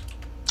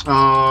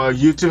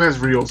 YouTube has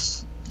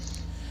reels.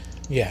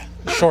 Yeah,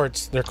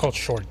 shorts. They're called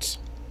shorts.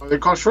 Are they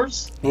called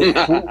shorts?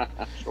 Short.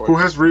 Who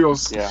has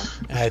reels? Yeah.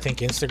 I think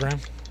Instagram.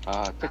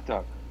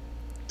 TikTok.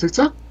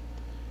 TikTok?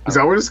 Is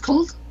that what it's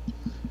called?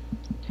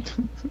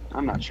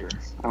 I'm not sure.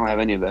 I don't have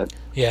any of that.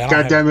 Yeah, I don't God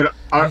have- damn it!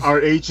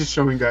 Our age is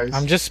showing, guys.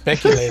 I'm just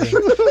speculating.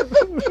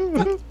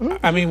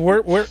 I mean,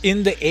 we're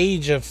in the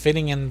age of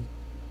fitting in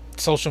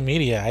social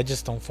media. I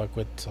just don't fuck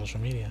with social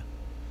media.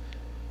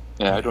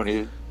 Yeah, I don't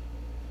either.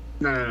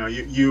 No.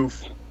 You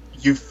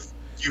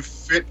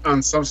fit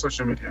on some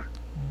social media.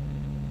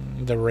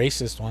 The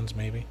racist ones,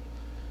 maybe.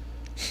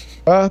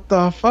 What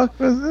the fuck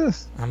was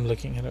this? I'm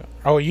looking at it.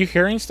 Oh, are you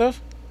hearing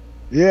stuff?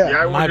 Yeah. Yeah,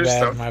 I My wonder bad,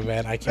 stuff. my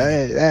bad. I can't.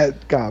 Hey,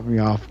 that got me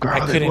off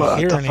guard. I couldn't What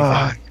hear the anything.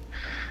 fuck?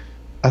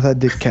 I thought,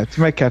 did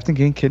my captain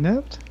getting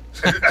kidnapped?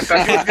 I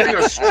thought he was getting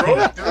a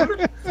stroke,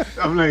 dude.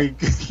 I'm like,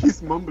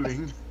 he's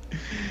mumbling.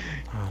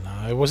 Oh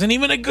no, it wasn't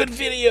even a good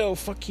video.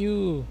 Fuck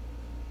you.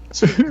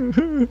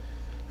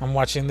 I'm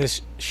watching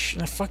this.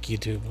 Fuck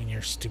YouTube and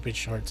your stupid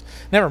shorts.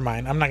 Never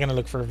mind. I'm not gonna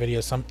look for a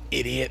video. Some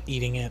idiot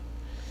eating it.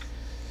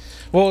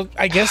 Well,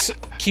 I guess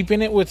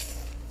keeping it with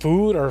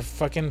food or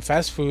fucking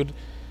fast food.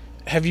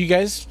 Have you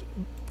guys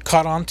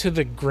caught on to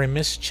the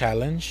Grimace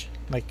challenge?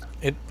 Like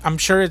it. I'm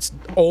sure it's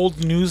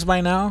old news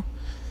by now.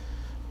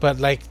 But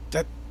like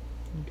that,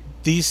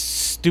 these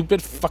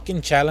stupid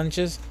fucking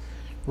challenges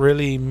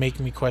really make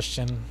me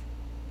question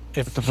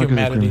if What the fuck is the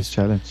Grimace humanity's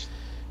challenge?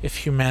 if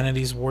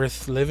humanity's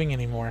worth living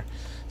anymore.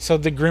 So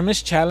the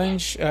Grimace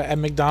challenge at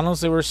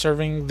McDonald's, they were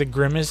serving the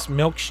Grimace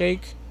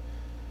milkshake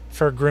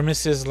for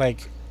Grimace's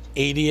like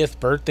 80th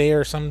birthday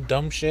or some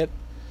dumb shit.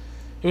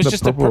 It was The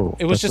just purple-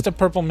 it was that's just a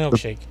purple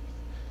milkshake.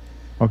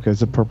 Okay,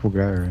 it's a purple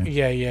guy, right?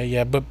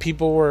 Yeah. But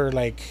people were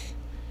like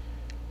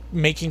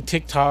making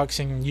TikToks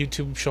and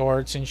YouTube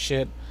shorts and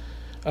shit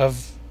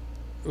of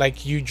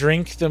like you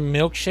drink the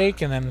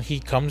milkshake and then he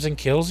comes and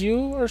kills you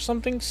or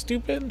something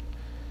stupid.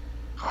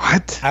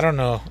 What? I don't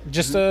know.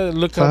 Just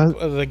look up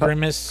the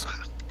Grimace.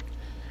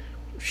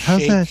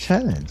 How's that a shake.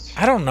 challenge?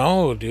 I don't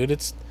know, dude.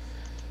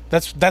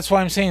 That's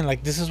why I'm saying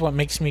like this is what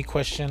makes me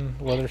question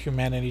whether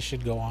humanity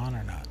should go on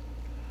or not.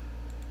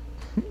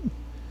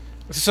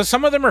 So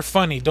some of them are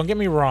funny. Don't get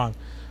me wrong,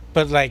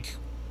 but like,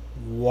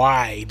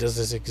 why does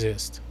this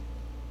exist?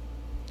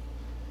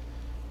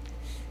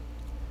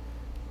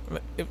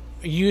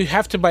 You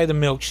have to buy the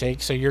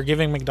milkshake, so you're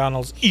giving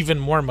McDonald's even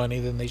more money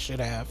than they should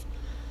have,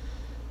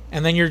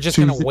 and then you're just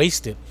So you gonna thi-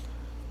 waste it.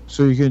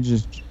 So you can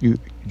just you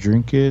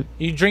drink it,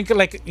 You drink it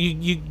like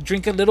you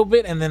drink a little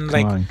bit, and then come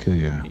like on, kill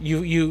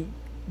you.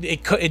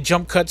 it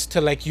jump cuts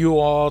to like you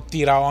all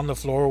tirado on the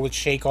floor with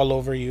shake all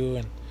over you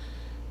and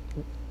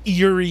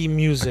eerie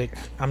music.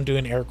 I'm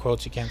doing air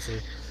quotes. You can't see.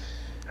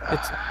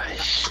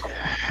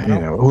 You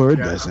know, whoever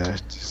does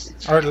that,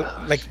 just Or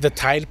like the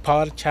Tide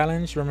Pod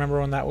challenge. Remember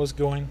when that was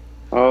going?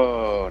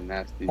 Oh,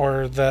 nasty.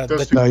 Or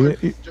Those the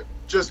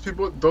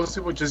people, No, those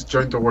people just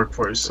joined the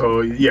workforce.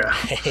 So yeah,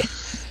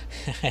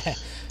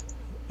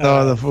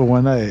 no, the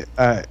one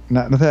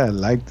not that I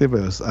liked it,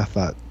 but I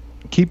thought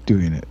keep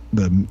doing it.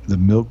 The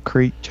milk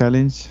crate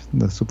challenge,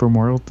 the Super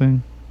Mario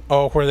thing.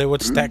 oh, where they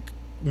would stack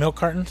milk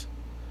cartons.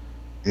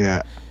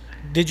 Yeah,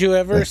 Did you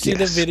ever Like, see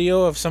the yes.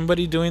 video of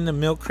somebody doing the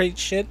milk crate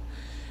shit,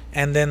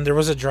 and then there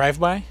was a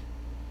drive-by?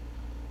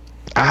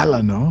 I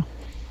don't know.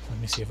 Let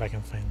me see if I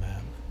can find that.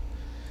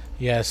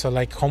 Yeah, so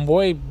like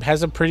homeboy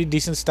has a pretty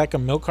decent stack of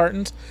milk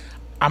cartons.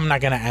 I'm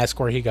not gonna ask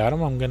where he got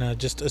them. I'm gonna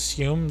just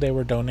assume they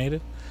were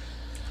donated.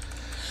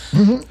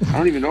 I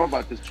don't even know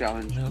about this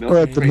challenge. No. Milk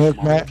What the crate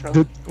milkman Mario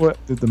challenge?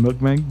 did the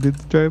milkman did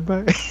the drive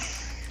by?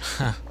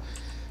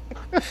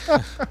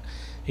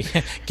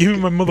 Yeah, give me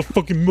my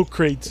motherfucking milk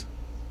crates.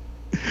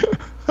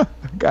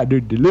 Gotta do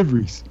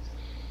deliveries.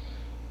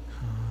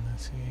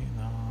 Let's see.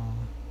 No.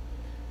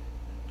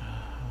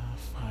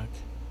 Fuck.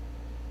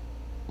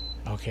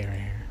 Okay, right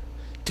here.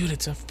 Dude,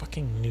 it's a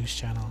fucking news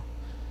channel.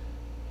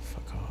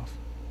 Fuck off.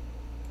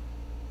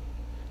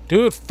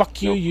 Dude,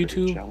 fuck you, Milk crate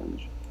YouTube.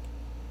 challenge.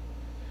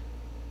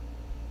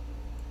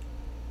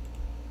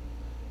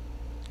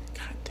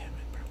 God damn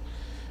it, bro.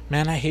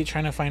 Man, I hate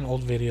trying to find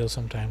old videos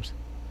sometimes.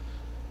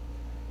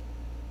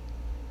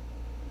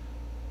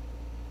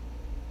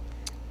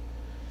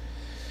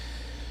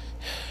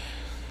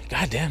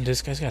 God damn,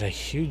 this guy's got a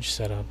huge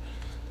setup.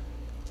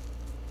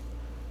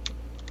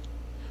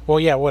 Well,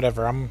 yeah,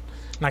 whatever. I'm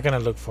not gonna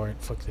look for it.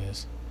 Fuck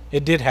this.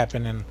 It did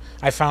happen, and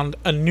I found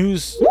a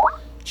news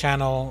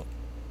channel.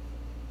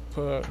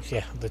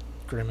 Yeah, the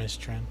Grimace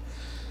trend.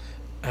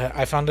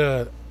 I found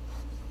a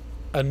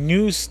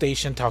news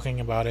station talking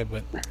about it,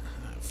 but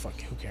fuck,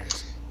 who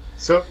cares?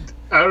 So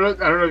I don't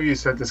know if you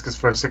said this because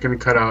for a second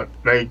it cut out.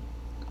 Like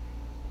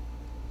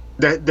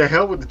the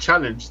hell with the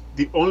challenge.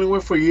 The only way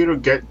for you to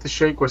get the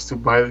shake was to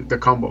buy the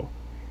combo.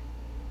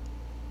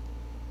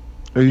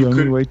 The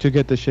only could- way to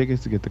get the shake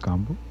is to get the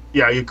combo.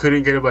 Yeah, you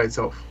couldn't get it by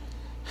itself.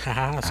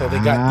 Haha, so they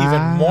got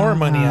even more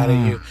money out of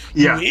you.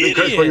 Yeah, You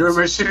because when you're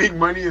idiots. mentioning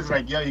money, it's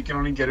like, yeah, you can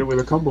only get it with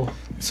a combo.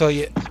 So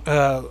yeah,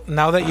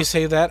 now that you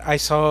say that, I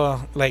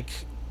saw like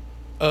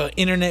a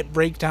internet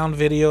breakdown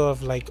video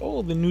of like,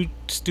 oh, the new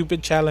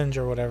stupid challenge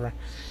or whatever,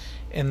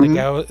 and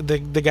the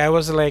the guy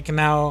was like,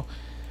 now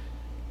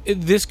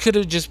this could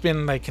have just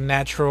been like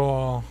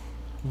natural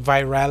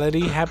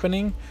virality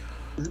happening,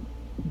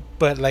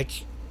 but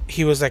like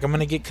he was like, I'm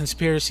gonna get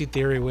conspiracy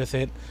theory with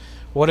it.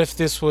 What if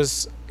this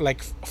was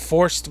like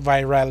forced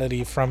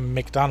virality from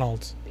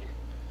McDonald's?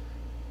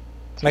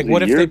 Like,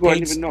 what if You're they going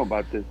paid? to even know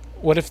about this.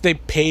 What if they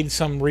paid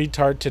some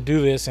retard to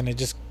do this and it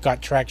just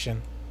got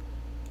traction?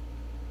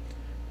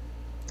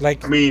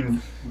 Like, I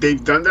mean,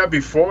 they've done that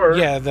before.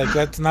 yeah, like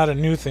that's not a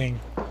new thing.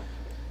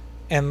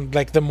 And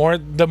like the more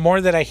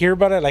that I hear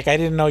about it, like I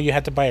didn't know you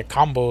had to buy a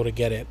combo to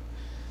get it.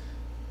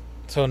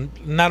 So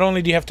not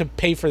only do you have to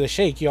pay for the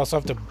shake, you also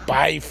have to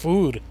buy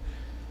food.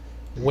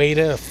 Way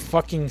to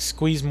fucking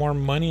squeeze more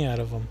money out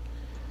of them.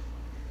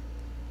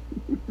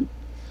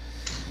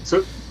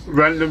 So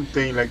random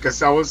thing, like,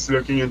 cause I was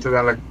looking into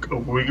that like a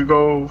week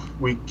ago.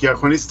 When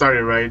it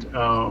started, right?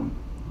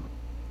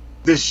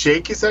 The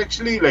shake is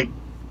actually like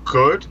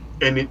good,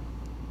 and it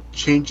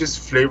changes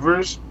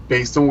flavors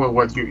based on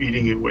what you're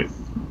eating it with.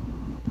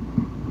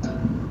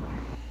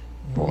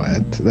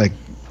 What? Like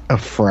a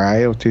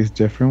fry will taste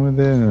different with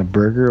it, and a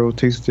burger will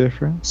taste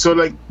different. So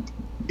like,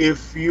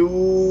 if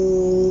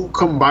you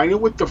combine it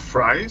with the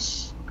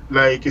fries,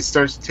 like it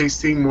starts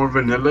tasting more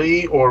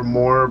vanilla-y or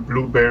more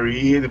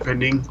blueberry,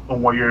 depending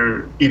on what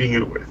you're eating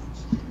it with.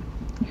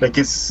 Like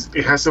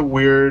it has a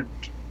weird,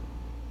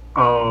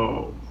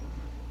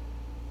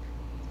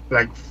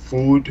 like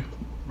food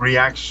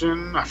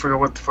reaction. I forgot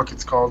what the fuck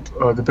it's called,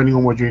 depending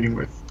on what you're eating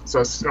with. So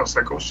I was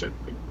like, oh shit.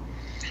 Like,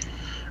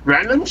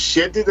 random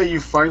shit that you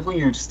find when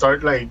you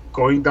start like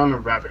going down a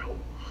rabbit hole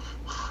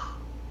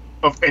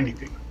of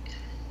anything.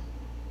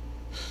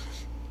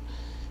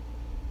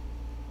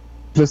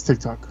 Plus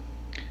TikTok.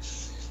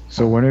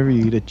 So whenever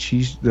you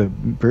eat the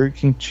Burger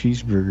King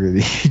cheeseburger,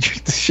 you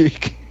drink the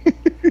shake.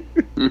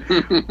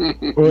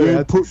 Well,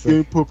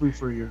 You're pooping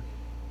for you.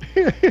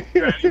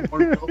 Any more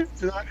milk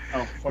to that?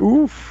 Oh, fuck.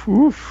 Oof,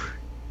 oof.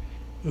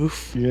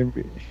 Oof. You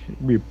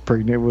be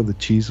pregnant with a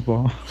cheese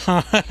ball.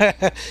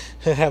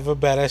 Have a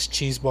badass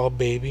cheese ball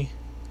baby.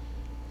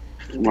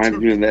 Reminds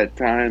me of that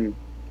time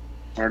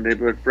our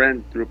neighborhood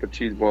friend threw up a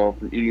cheese ball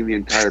from eating the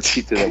entire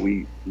pizza that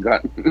we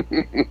got.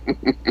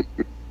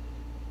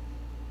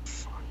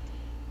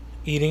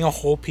 Eating a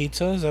whole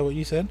pizza? Is that what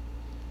you said?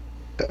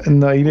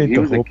 No, you He ate the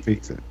was whole like-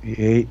 pizza. You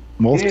ate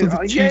most of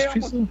the cheese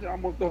pizza?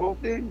 almost the whole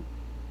thing.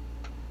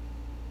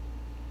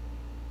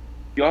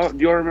 Do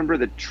y'all remember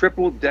the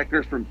triple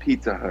decker from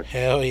Pizza Hut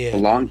Hell yeah. a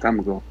long time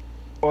ago?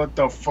 What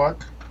the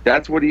fuck?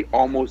 That's what he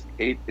almost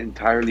ate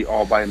entirely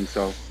all by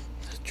himself.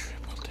 The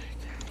triple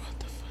decker. What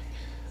the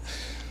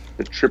fuck?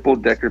 The triple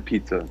decker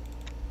pizza.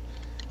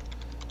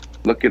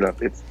 Look it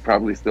up. It's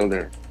probably still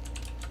there.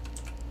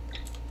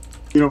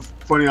 You know,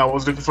 funny, I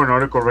was looking for an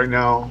article right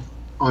now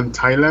on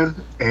Thailand,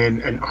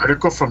 and an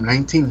article from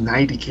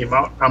 1990 came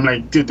out. I'm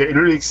like, dude, the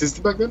internet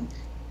existed back then?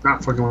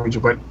 Not fucking with you,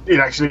 but it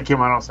actually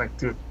came out. I was like,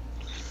 dude,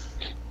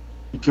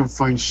 you can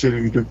find shit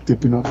if you look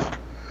deep enough.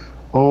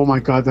 Oh my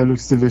god, that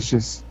looks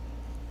delicious.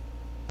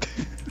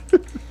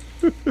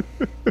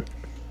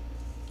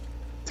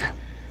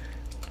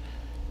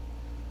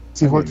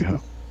 See what?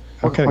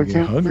 I'm kind of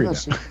getting hungry now.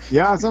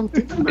 Yeah, that's what I'm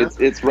thinking, man.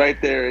 It's right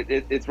there.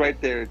 It's right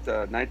there. It's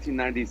a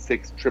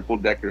 1996 triple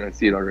decker. I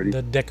see it already.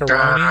 The decaroni?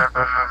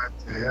 God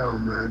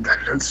damn, man,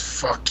 that looks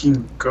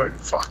fucking good.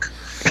 Fuck.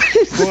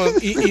 Well,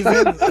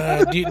 even,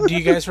 do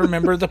you guys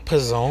remember the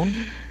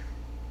Pizzone?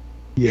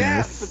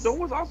 Yes. Yeah, but that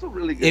was also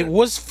really good. It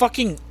was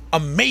fucking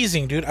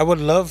amazing, dude. I would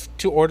love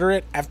to order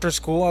it after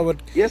school. I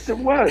would Yes, it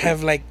was.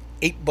 have like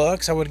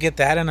 $8. I would get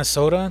that and a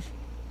soda,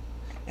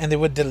 and they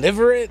would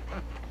deliver it.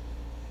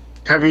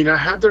 Have you not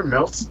had their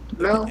melts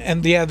now?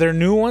 And yeah, their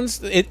new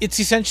ones. It's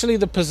essentially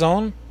the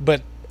Pizzone,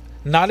 but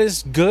not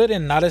as good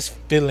and not as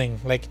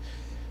filling. Like,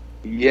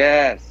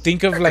 Yes.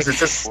 think of like,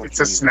 it's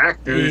a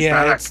snack, dude. It's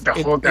yeah, not it's, like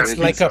the whole damn it's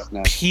like pizza. a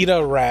snack.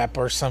 pita wrap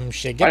or some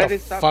shit. Why Get did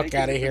the they stop fuck making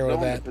out of the here with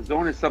Pizzone? that. The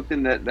Pizzone is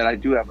something that I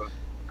do have a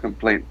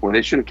complaint for.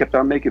 They should have kept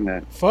on making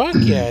that. Fuck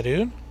yeah,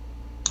 dude.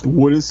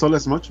 Wouldn't sell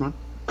as much, man.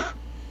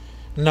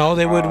 No,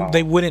 they would. Wow.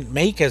 They wouldn't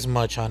make as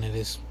much on it.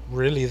 Is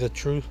really the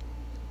truth.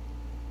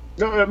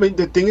 No, I mean,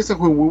 the thing is that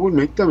when we would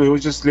make them, it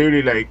was just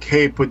literally like,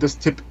 hey, put this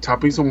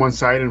toppings on one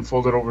side and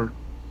fold it over.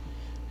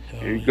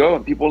 There you go.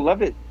 And people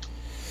love it.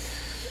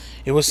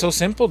 It was so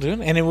simple, dude,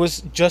 and it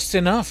was just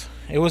enough.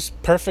 It was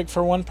perfect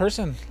for one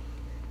person.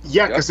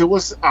 Yeah, because it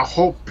was a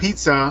whole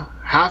pizza,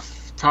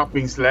 half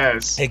toppings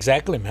less,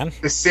 Exactly, man.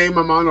 the same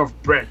amount of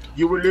bread.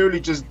 You were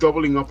literally just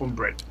doubling up on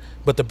bread.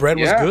 But the bread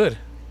Yeah. was good.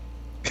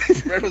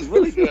 Bread was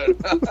really good.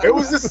 It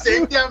was the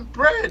same damn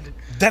bread.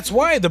 That's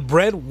why the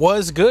bread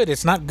was good.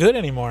 It's not good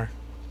anymore.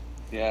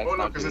 Yeah. Oh, no,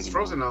 not because good it's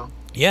anymore. frozen now.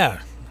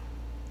 Yeah.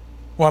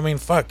 Well, I mean,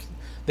 fuck.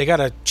 They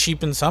gotta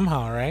cheapen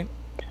somehow, right?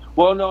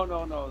 Well,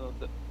 no.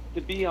 To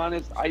be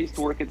honest, I used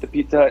to work at the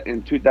Pizza Hut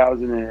in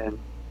 2007,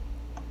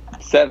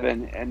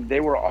 and they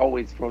were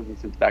always frozen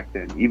since back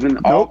then. Even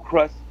all Nope.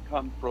 crusts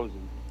come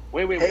frozen.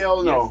 Wait.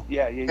 Hell no.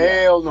 Yes. Yeah.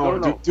 Hell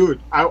no, dude.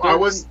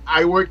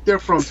 I worked there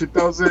from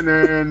 2000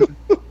 and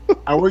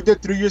I worked there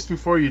 3 years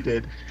before you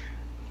did,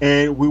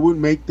 and we would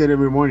make that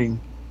every morning,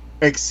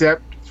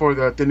 except for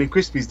the Thin and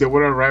Crispies. They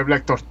would arrive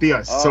like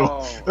tortillas.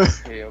 Oh,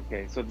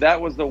 okay. So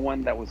that was the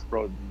one that was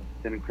frozen.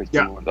 Thin and crispy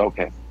Yeah. ones.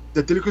 Okay.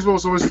 the chili crisp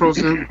was always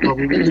frozen, but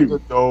we would do the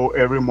dough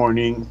every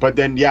morning. But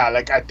then, yeah,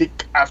 like I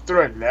think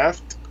after I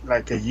left,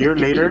 like a year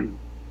later,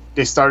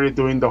 they started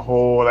doing the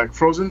whole like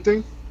frozen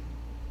thing.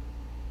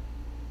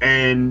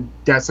 And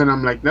that's when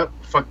I'm like, nope,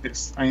 fuck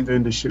this. I ain't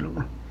doing this shit no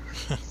more.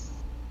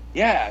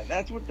 Yeah,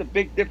 that's what the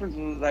big difference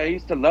was. I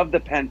used to love the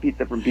pan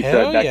pizza from Pizza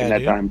Hell Hut back yeah, in that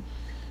dude. time.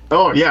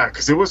 Oh yeah,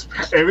 because it was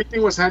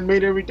everything was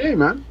handmade every day,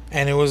 man.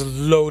 And it was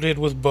loaded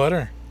with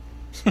butter.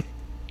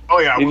 Oh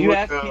yeah, If we you would,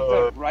 ask Pizza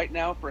Hut right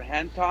now for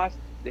hand tossed,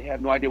 they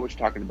have no idea what you're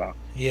talking about.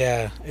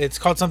 Yeah, it's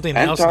called something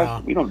Hand else tossed? now.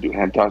 We don't do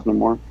hand tossed no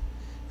more.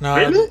 No,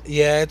 Really?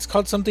 yeah, it's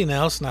called something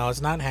else now.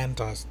 It's not hand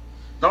tossed.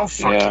 no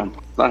fucking Yeah,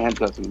 it's not hand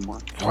tossed anymore.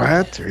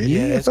 What? Really?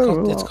 Yeah, I it's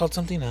thought- called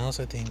something else,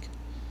 I think.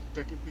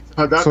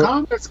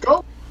 Hut.com, let's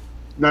go.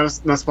 Not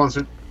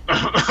sponsored.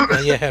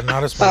 Yeah,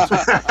 not a sponsor.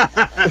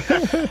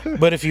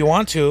 But if you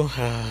want to,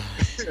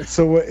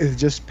 So what is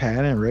just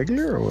pan and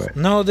regular or what?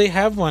 no, they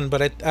have one,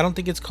 but I don't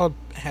think it's called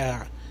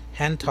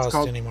hand tossed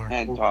called anymore.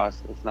 Hand tossed.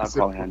 It's not Is it-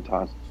 called hand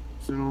tossed.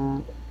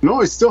 No,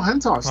 it's still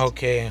hand tossed.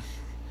 Okay,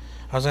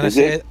 I was gonna Is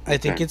say it? I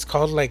think Okay. it's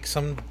called like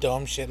some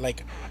dumb shit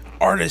like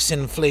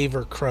artisan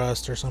flavor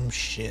crust or some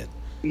shit.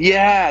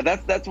 Yeah,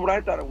 that's what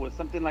I thought it was.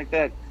 Something like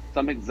that.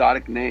 Some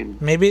exotic name.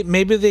 Maybe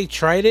they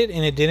tried it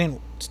and it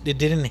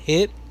didn't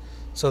hit,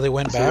 so they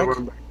went So back. we're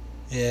back.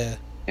 Yeah,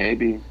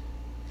 Maybe.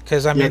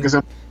 because I Yeah, mean, because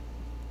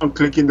I'm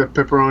clicking the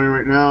pepperoni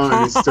right now,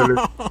 and it's still.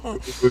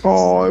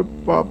 Oh,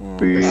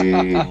 puppy.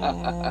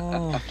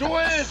 Do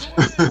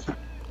it!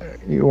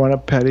 You want a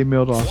patty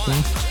milled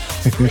awesome?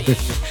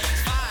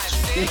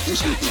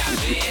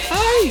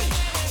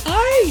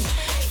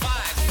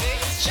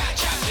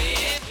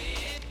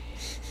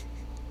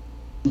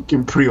 You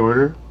can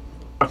pre-order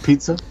a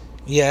pizza.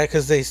 yeah,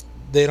 because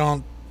they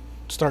don't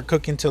start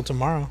cooking till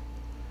tomorrow.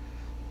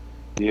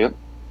 Yep.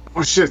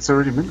 Oh shit! It's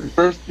already midnight.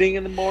 First thing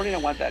in the morning, I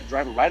want that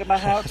driver right at my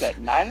house at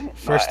 9.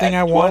 First thing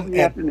at I 12 want in the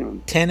at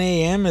afternoon. 10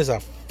 a.m. is a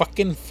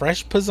fucking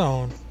fresh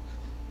pizzone.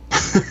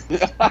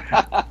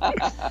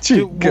 Dude,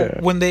 Chica.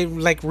 when they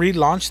like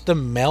relaunched the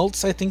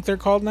melts, I think they're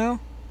called now.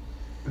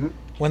 Mhm.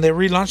 When they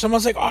relaunched them, I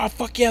was like, "Oh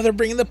fuck yeah, they're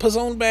bringing the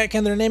pizzone back,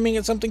 and they're naming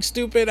it something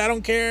stupid. I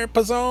don't care,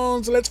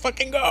 pizzones, let's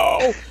fucking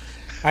go."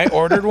 I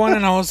ordered one,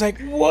 and I was like,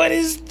 "What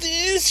is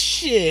this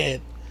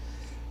shit?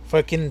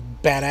 Fucking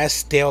badass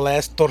stale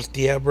ass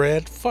tortilla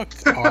bread. Fuck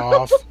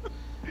off."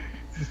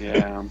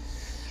 Yeah.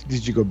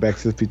 Did you go back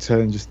to the Pizza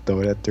Hut and just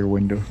throw it at their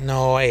window?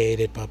 No, I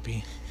ate it,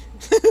 puppy.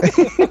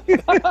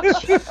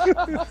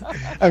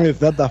 I mean,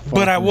 it's not that fun.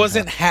 But I from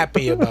wasn't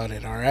happy about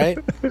it. All right.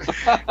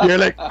 You're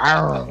like,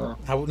 "Arr."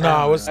 I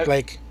was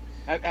like,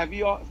 Have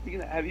you all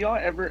speaking of, have you all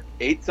ever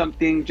ate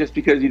something just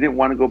because you didn't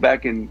want to go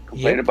back and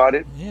complain Yep. about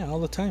it? yeah, all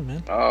the time,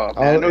 man. Oh,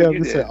 man, I all, know yeah, you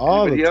I'm did. say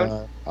all the Anybody else?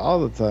 time. All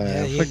the time.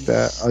 Yeah, Fuck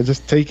that. I'll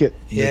just take it.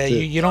 Yeah, That's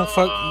it. you don't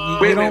fuck you,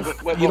 Wait, you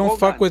don't wait, you don't hold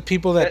fuck on. with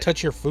people that That-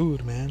 touch your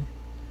food, man.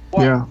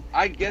 Well, Yeah.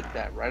 I get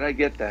that, right? I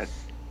get that.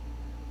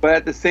 But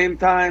at the same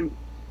time,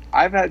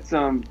 I've had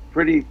some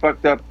pretty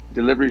fucked up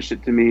delivery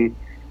shit to me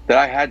that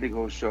I had to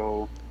go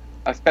show,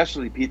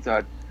 especially Pizza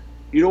Hut.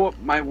 You know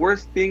what? My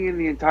worst thing in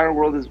the entire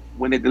world is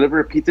when they deliver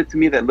a pizza to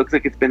me that looks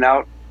like it's been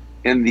out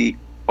in the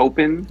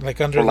open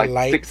Like under for the like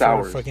light 6 for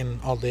hours.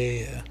 fucking all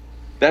day. Yeah.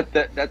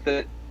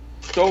 That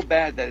so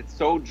bad that it's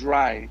so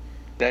dry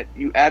that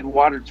you add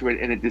water to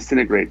it and it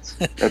disintegrates.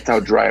 That's how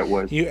dry it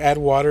was. You add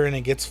water and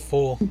it gets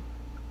full.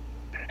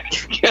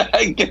 Yeah,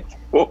 I get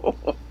full.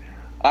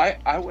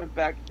 I went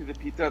back to the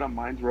Pizza Hut on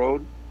Mines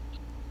Road,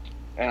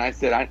 and I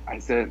said, I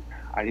said,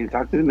 I need to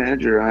talk to the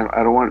manager.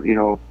 I don't want,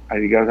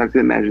 I gotta talk to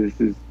the manager. This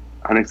is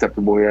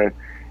unacceptable here.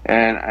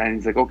 And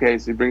he's like, okay.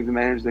 So he brings the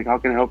manager. He's like, how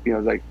can I help you? I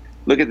was like,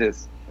 look at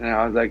this. And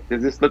I was like,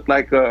 does this look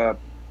like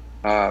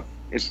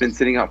it's been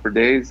sitting out for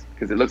days?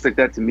 Because it looks like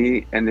that to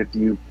me. And if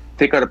you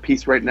take out a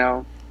piece right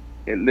now,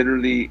 it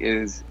literally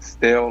is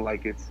stale,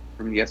 like it's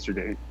from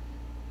yesterday.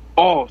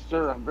 Oh,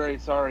 sir, I'm very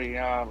sorry.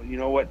 You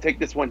know what? Take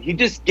this one. He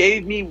just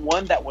gave me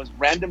one that was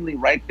randomly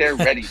right there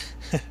ready.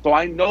 So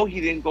I know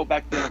he didn't go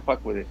back there and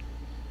fuck with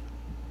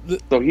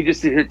it. So he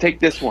just said, here, take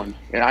this one.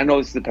 And I know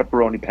this is the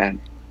pepperoni pan.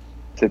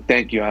 I said,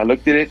 thank you. I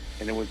looked at it,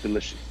 and it was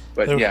delicious.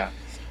 But There- yeah.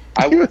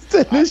 I It was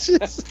was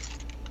delicious.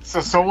 So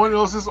someone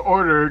else's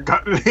order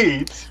got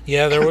late.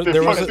 Yeah, there was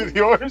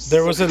Yours.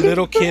 there was a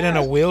little kid in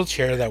a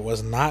wheelchair that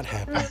was not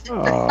happy.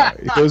 Oh,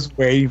 he was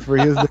waiting for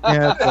his.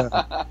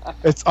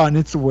 It's on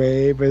its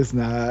way, but it's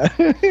not.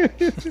 bro,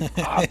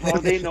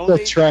 they know The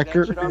they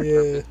tracker. do that shit on Yeah.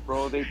 purpose,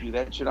 bro. They do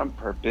that shit on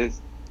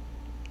purpose.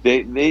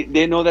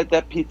 They know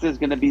that pizza is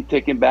gonna be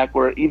taken back,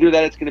 or either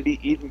that it's gonna be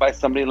eaten by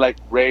somebody like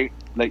Ray,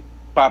 like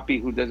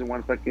Papi, who doesn't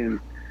want to fucking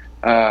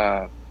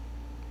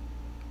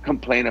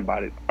complain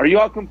about it. Are you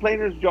all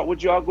complainers?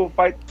 Would you all go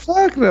fight?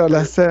 Fuck no!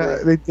 Last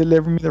time they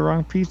delivered me the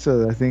wrong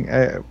pizza. I think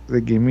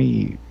they gave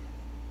me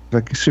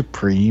like a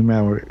supreme.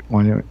 I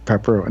wanted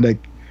pepperoni.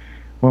 Like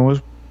one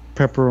was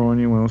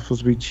pepperoni, one was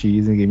supposed to be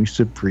cheese. And they gave me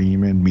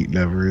supreme and meat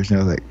lovers. And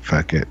I was like,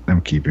 "Fuck it,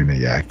 I'm keeping it."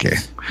 Yeah, okay.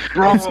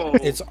 Bro,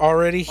 It's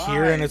already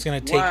here and it's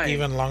gonna take Why?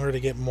 even longer to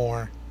get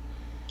more.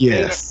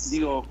 Yes.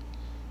 Digo,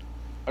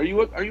 Are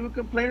you a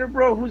complainer,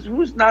 bro?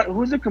 Who's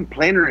a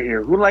complainer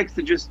here? Who likes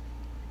to just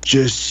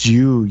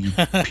you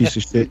piece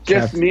of shit.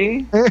 just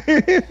me?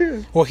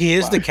 Well, he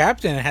is the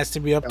captain. It has to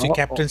be up to Oh,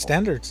 captain oh.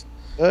 standards.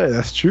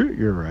 That's true.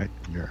 You're right.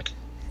 You're right.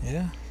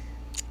 Yeah.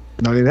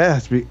 Not only that, it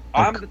has to be.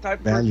 I'm the type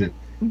of value.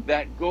 person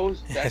that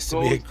goes has to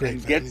be a great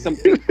and value. gets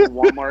something from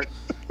Walmart.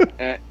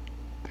 And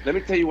let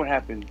me tell you what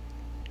happened.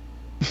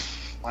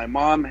 My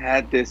mom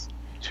had this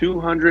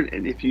 200,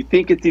 and if you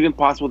think it's even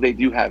possible, they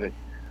do have it,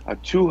 a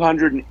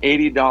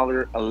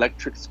 $280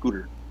 electric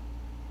scooter.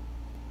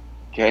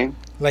 Okay,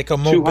 Like a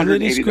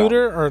mobility $280.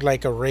 scooter or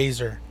like a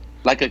razor?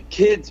 like a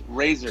kid's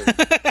razor,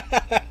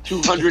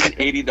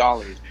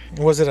 $280.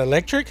 Was it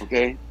electric?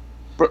 Okay,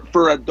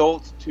 for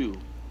adults too.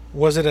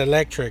 Was it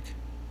electric?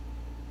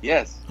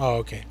 Yes. Oh,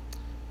 okay.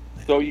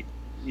 So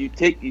you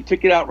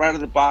took it out right out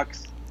of the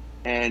box,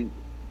 and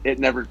it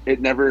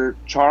never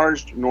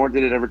charged, nor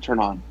did it ever turn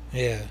on.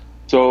 Yeah.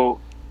 So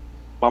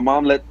my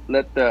mom let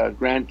the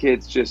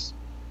grandkids just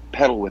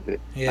pedal with it,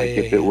 Yeah, like yeah,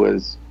 if yeah. it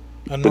was.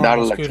 A Without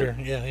normal electric. scooter.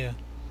 Yeah, yeah.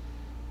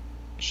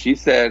 She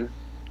said,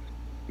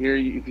 "Here,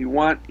 if you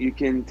want, you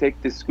can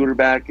take this scooter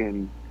back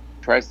and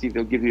try to see if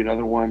they'll give you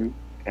another one,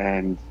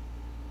 and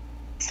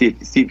see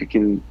if you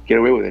can get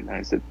away with it." And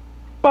I said,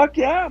 "Fuck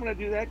yeah, I'm gonna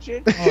do that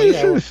shit." Oh,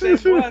 yeah. well, Say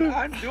what?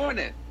 I'm doing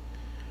it.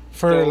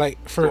 For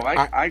So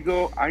I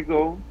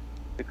go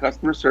to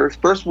customer service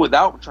first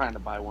without trying to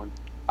buy one.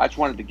 I just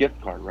wanted the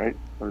gift card, right?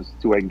 Those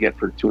two I can get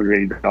for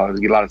 $280.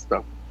 Get a lot of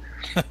stuff.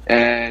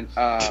 And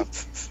I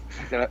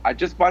said, I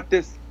just bought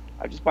this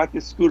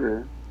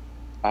scooter.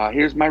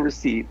 Here's my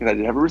receipt, because I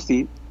did have a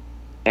receipt,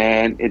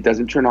 and it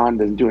doesn't turn on,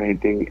 doesn't do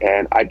anything.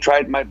 And I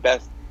tried my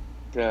best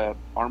to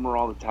armor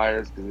all the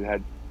tires because it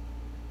had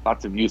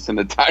lots of use in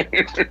the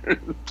tires.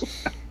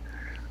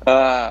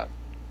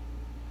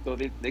 So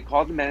they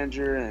called the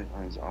manager, and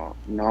I was, "Oh,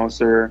 no,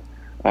 sir.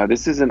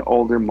 This is an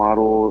older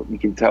model. You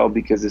can tell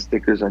because the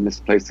stickers are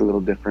misplaced a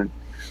little different,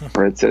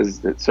 or it says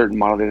that certain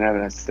model didn't have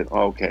it." I said,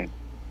 "Oh, okay."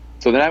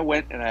 So then I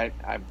went and I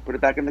put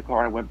it back in the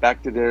car. I went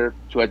back to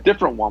a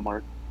different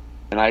Walmart,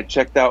 and I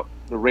checked out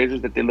the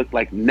razors that they look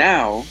like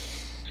now,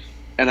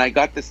 and I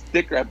got the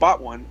sticker. I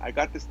bought one. I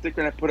got the sticker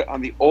and I put it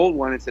on the old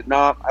one and said,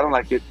 "No, I don't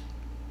like it.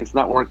 It's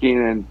not working,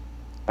 and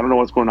I don't know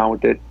what's going on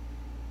with it."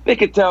 They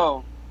could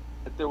tell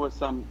that there was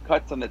some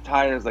cuts on the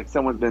tires, like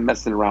someone's been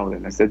messing around with it.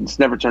 And I said, "It's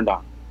never turned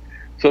on."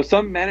 So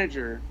some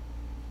manager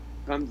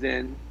comes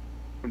in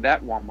from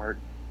that Walmart,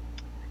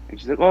 and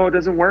she's like, "Oh, it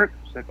doesn't work."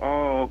 She's like,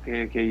 "Oh,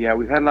 okay, yeah,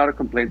 we've had a lot of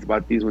complaints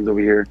about these ones over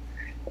here."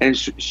 And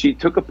she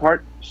took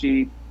apart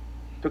the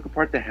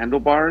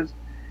handlebars,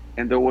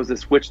 and there was a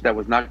switch that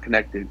was not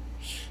connected.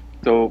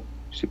 So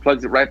she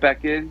plugs it right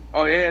back in.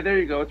 "Oh yeah, there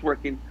you go, it's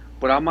working.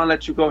 But I'm gonna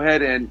let you go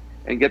ahead and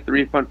get the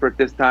refund for it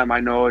this time.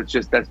 I know it's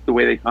just that's the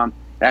way they come."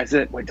 That's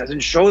it. Well, it doesn't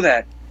show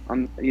that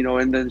in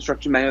the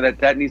instruction manual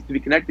that needs to be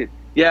connected.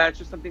 Yeah, it's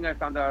just something I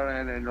found out,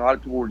 and a lot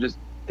of people were just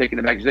taking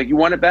it back. She's like, "You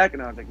want it back?"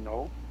 And I was like,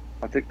 "No,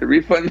 I'll take the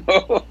refund."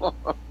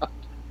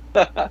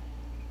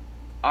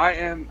 I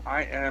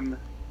am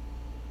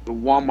the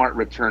Walmart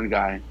return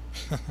guy.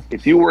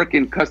 If you work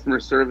in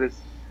customer service,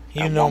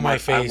 You at know Walmart, my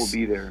face. I will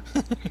be there.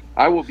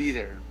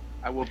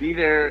 I will be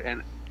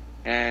there,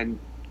 and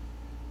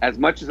as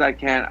much as I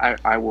can,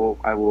 I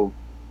will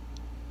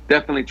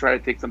definitely try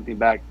to take something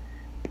back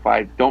if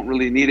I don't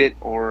really need it,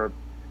 or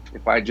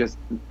if I just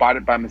bought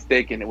it by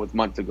mistake and it was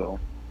months ago.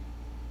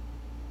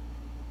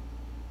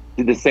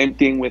 Did the same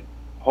thing with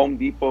Home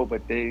Depot,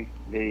 but they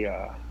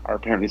are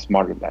apparently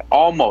smarter than that.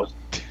 Almost.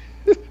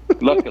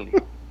 Luckily.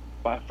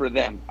 But for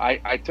them,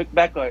 I took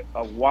back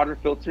a water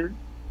filter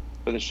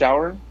for the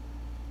shower,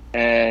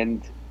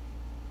 and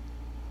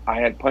I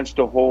had punched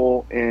a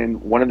hole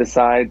in one of the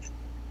sides,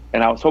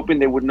 and I was hoping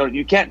they would know.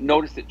 You can't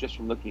notice it just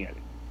from looking at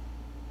it.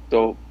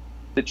 So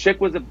the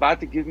chick was about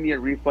to give me a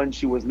refund.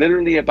 She was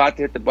literally about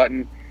to hit the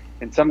button,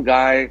 and some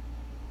guy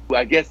who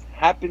I guess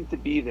happened to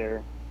be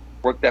there,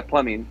 worked at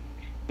plumbing.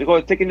 They go,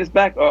 "Taking this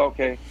back." "Oh,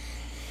 okay."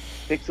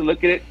 Takes a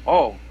look at it.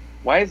 "Oh,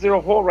 why is there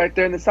a hole right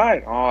there in the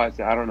side?" "Oh," I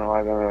said, I don't know.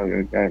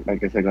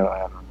 Like I said, I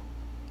don't know.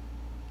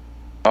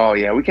 "Oh,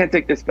 yeah, we can't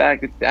take this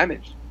back. It's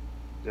damaged."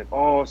 She's like,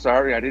 "Oh,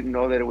 sorry. I didn't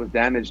know that it was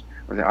damaged."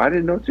 I was like, "I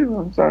didn't know too.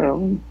 I'm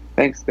sorry.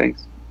 Thanks."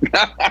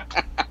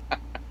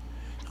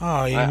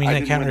 Oh, you I mean I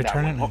didn't can't win that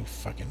return it? one. You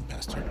fucking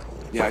bastard.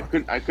 Yeah,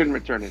 I couldn't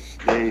return it.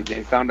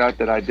 They found out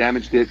that I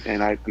damaged it,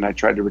 and I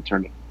tried to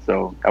return it.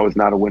 So that was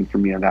not a win for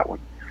me on that one.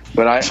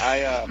 But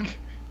I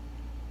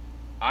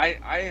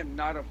am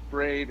not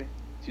afraid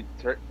to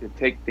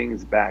take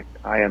things back.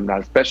 I am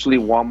not, especially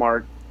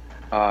Walmart,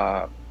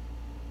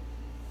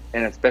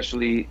 and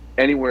especially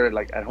anywhere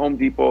like at Home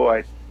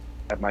Depot.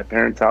 At my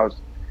parents' house,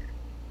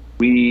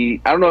 I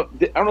don't know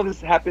if this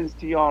happens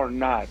to y'all or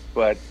not,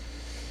 but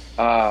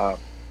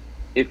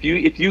if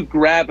you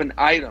grab an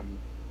item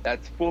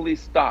that's fully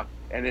stocked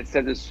and it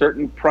says a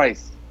certain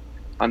price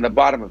on the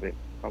bottom of it,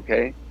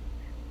 okay,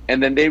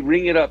 and then they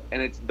ring it up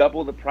and it's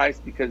double the price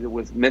because it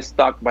was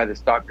misstocked by the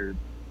stocker,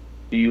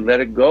 do you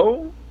let it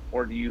go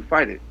or do you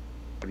fight it?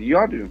 What do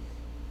y'all do?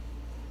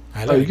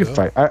 I Oh, let you it can go.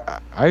 fight.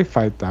 I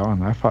fight that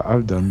one.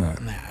 I've done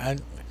that. Nah,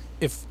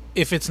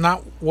 if it's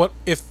not what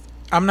if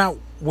I'm not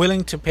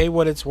willing to pay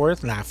what it's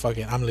worth, nah, fuck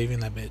it. I'm leaving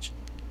that bitch.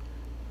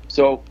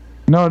 So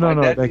No, my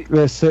no. dad, Like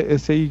let's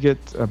say you get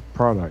a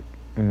product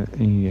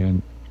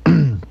and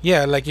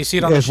Yeah, like you see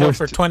it on the It's shelf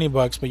worth for t-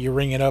 $20, but you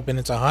ring it up and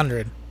it's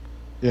 100.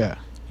 yeah.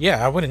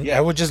 Yeah, I wouldn't. Yeah.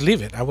 I would just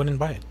leave it. I wouldn't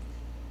buy it.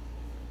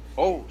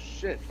 oh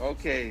shit,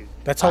 okay.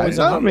 That's I- always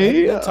not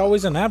me, That's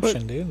always an but-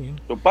 option,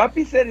 dude. So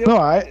Papi said he'll. No,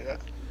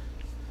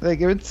 like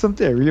if it's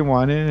something I really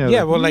wanted. I'm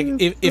Yeah, well, like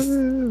 "Yeah,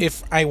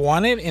 if I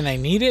want it and I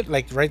need it,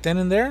 like right then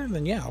and there,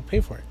 then yeah, I'll pay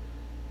for it.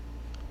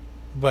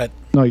 But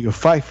no, you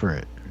fight for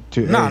it.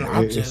 no,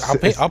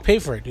 I'll pay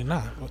for it, dude.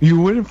 Nah. You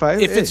wouldn't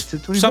fight If Hey, it's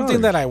 $20.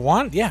 something that I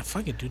want, yeah,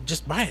 fuck it, dude.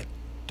 Just buy it.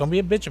 Don't be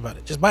a bitch about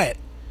it. Just buy it.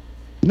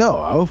 No,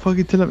 I will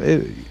fucking tell him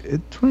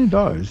it's $20.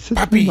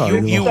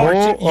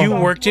 Papi, you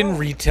worked in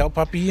retail,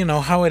 Papi. You know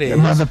how it is.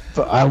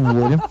 I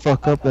wouldn't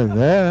fuck up like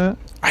that.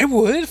 I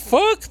would.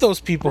 Fuck those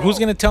people. Who's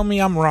gonna tell me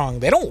I'm wrong?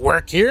 They don't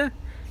work here.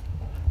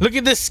 Look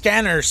at this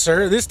scanner,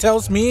 sir. This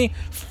tells me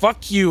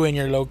fuck you in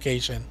your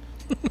location.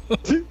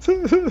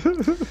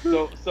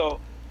 So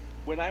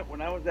when I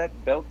was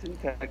at Belton,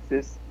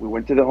 Texas, we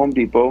went to the Home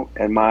Depot,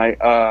 and my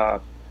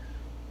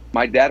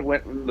dad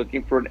went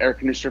looking for an air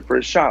conditioner for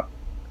his shop,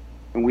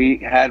 and we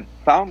had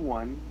found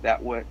one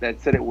that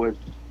said it was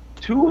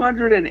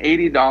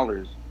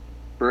 $280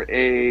 for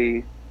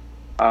a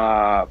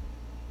I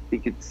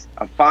think it's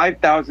a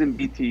 5,000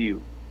 BTU,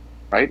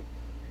 right?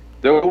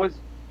 There was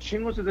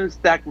shingles of them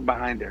stacked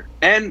behind there,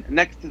 and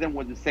next to them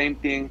was the same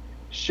thing,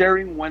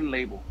 sharing one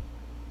label.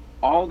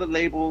 All the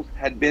labels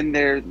had been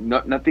there.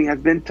 Nothing has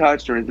been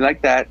touched or anything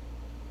like that.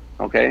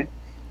 Okay.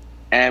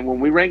 And when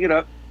we rang it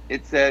up,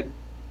 it said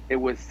it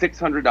was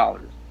 $600.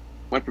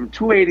 Went from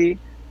 $280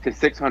 to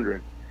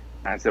 $600.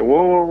 I said,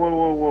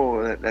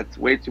 whoa. That's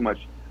way too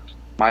much.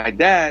 My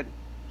dad,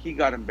 he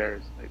got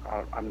embarrassed. Like,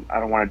 oh, I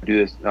don't want to do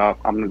this. No,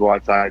 I'm going to go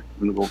outside.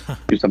 I'm going to go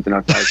do something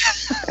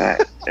outside.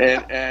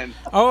 and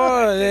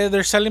Oh,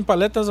 they're selling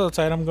paletas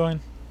outside. I'm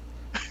going.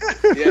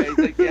 yeah, he's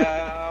like,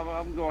 yeah,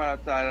 I'm going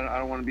outside. I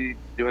don't want to be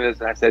doing this.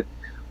 And I said,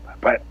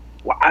 but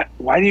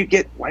why do you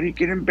get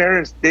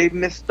embarrassed? They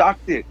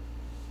misstocked it.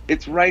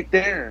 It's right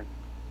there.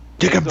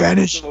 Take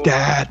advantage,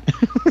 Dad.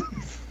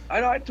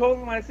 I know. I told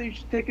him. I said you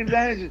should take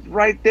advantage. It's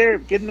right there.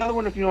 Get another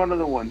one if you want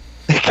another one.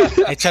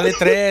 Échale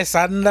tres,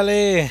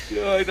 ándale.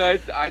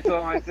 I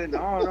told him. I said,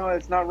 no,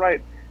 it's not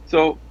right.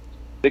 So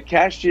the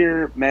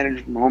cashier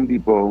manager from Home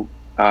Depot,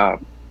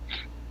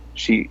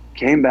 she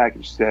came back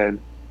and she said,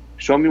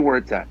 show me where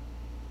it's at.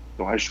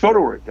 So I showed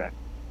her where it's at.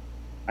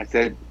 I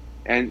said,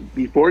 and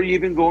before you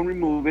even go and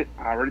remove it,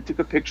 I already took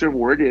a picture of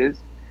where it is,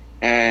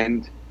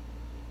 and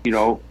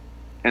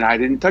and I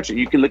didn't touch it.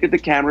 You can look at the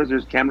cameras.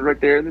 There's cameras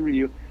right there in the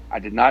review. I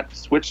did not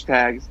switch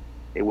tags.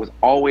 It was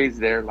always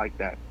there like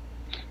that.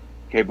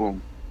 Okay,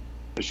 boom.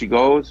 So she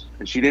goes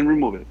and she didn't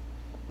remove it.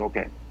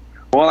 Okay.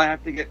 Well, I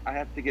have to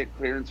get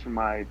clearance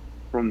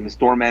from the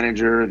store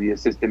manager, the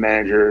assistant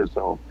manager.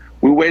 So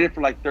we waited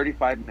for like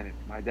 35 minutes.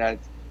 My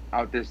dad's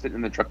out there sitting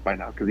in the truck by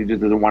now because he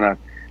just doesn't want to.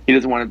 He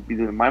doesn't want to be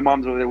doing. My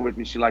mom's over there with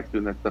me. She likes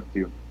doing that stuff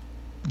too.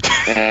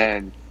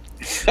 And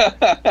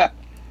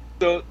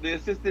so the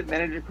assistant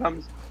manager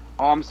comes.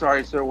 Oh, I'm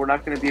sorry, sir. We're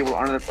not going to be able to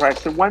honor the price. I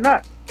said, why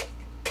not?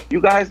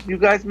 You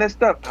guys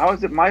messed up. How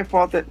is it my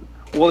fault that?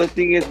 Well, the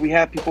thing is, we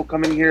have people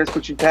coming here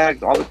switching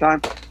tags all the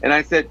time. And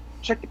I said,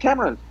 check the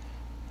cameras.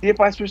 See if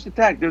I switch the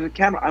tag. There's a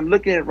camera. I'm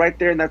looking at it right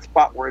there in that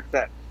spot where it's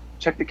at.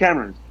 Check the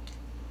cameras.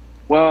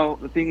 Well,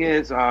 the thing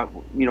is, our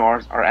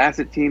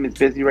asset team is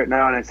busy right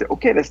now. And I said,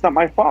 okay, that's not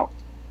my fault.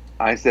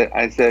 I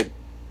said,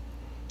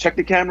 check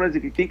the cameras.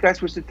 If you think I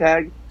switched the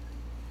tag,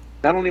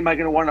 not only am I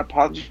going to want an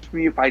apology from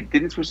you if I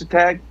didn't switch the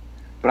tag,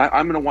 but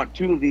I'm going to want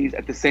two of these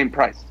at the same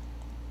price.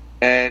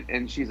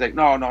 And she's like,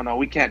 no,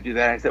 we can't do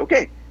that. I said,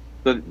 okay,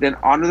 so then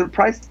honor the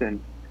price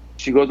then.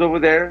 She goes over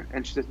there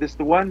and she says, this is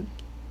the one.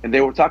 And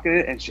they were talking to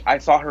it, and I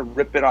saw her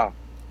rip it off.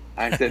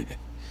 I said,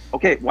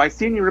 okay, well, I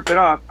seen you rip it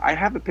off. I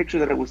have a picture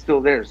that it was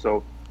still there,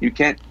 so you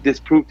can't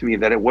disprove to me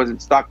that it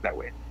wasn't stocked that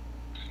way.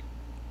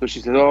 So she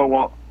said, oh,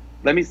 well,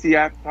 let me see.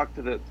 I have to talk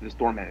to the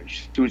store manager.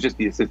 She was just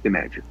the assistant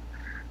manager.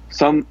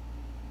 Some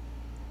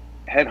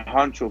head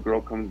honcho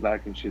girl comes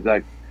back, and she's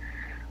like,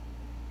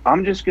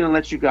 I'm just going to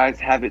let you guys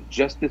have it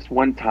just this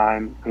one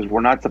time because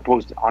we're not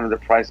supposed to honor the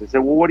price. I said,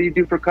 well, what do you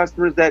do for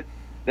customers that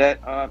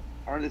are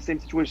in the same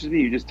situation as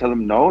me? You just tell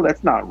them, no,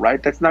 that's not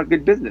right. That's not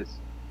good business.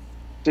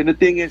 So the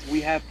thing is,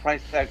 we have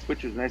price tag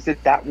switchers. And I said,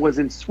 that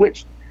wasn't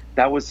switched.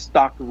 That was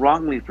stocked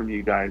wrongly from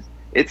you guys.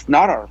 It's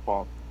not our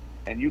fault.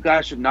 And you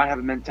guys should not have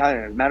a mentality.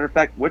 As a matter of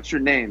fact, what's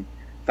your name?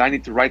 So I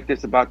need to write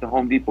this about the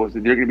Home Depot. So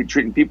they're going to be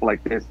treating people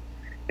like this.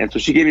 And so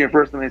she gave me her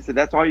first name. I said,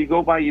 that's all you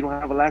go by? You don't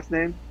have a last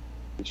name?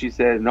 And she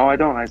said, no, I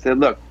don't. I said,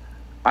 look,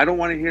 I don't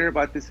want to hear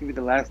about this. Going to be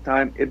the last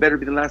time. It better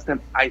be the last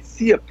time I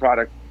see a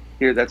product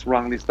here that's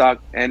wrongly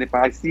stocked. And if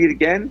I see it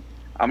again,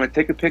 I'm going to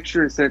take a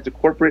picture and send it to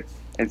corporate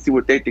and see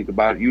what they think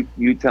about it.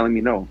 You telling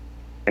me no.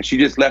 And she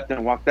just left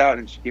and walked out,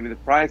 and she gave me the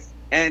price,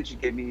 and she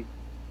gave me,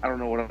 I don't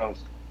know what else,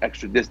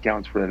 extra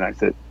discounts for it. And I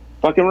said,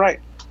 Fucking right.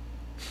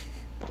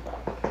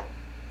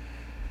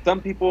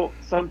 Some people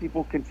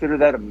consider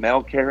that a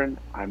male Karen.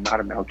 I'm not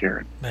a male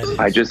Karen.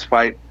 I just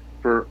fight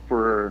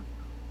for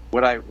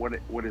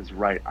what is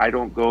right. I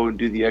don't go and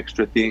do the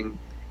extra thing,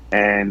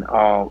 and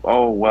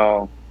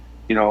well,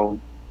 you know,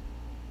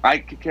 I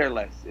could care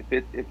less if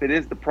it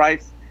is the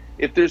price.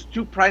 If there's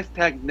two price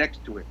tags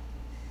next to it,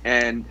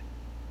 and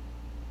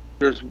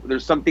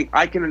there's something,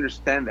 I can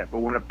understand that. But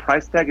when a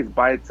price tag is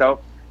by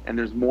itself and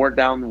there's more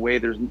down the way,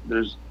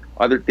 there's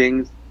other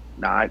things.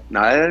 That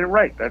ain't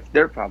right. That's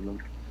their problem.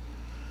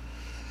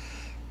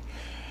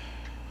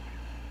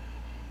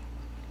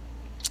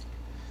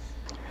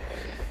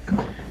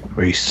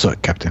 Where you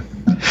suck, Captain.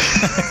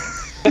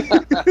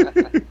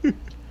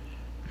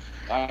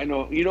 I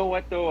know. You know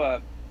what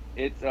though?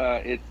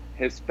 It's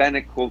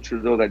Hispanic culture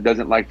though that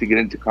doesn't like to get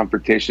into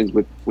confrontations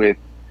with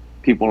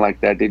people like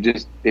that.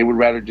 They would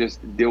rather just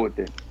deal with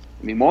it.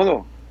 Ni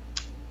modo.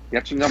 Ya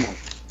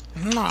chingamos.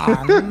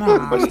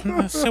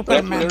 No,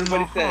 Superman.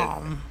 Everybody says.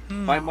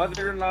 My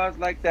mother-in-law is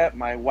like that.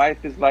 My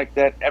wife is like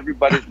that.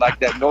 Everybody's like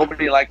that.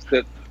 Nobody likes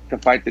to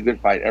fight the good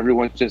fight.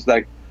 Everyone's just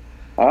like,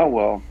 oh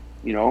well,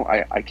 you know,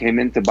 I came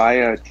in to buy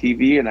a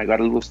TV and I got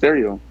a little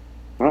stereo.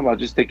 Well, I'll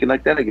just take it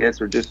like that, I guess,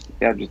 or just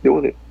deal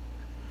with it.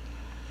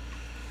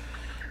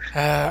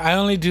 I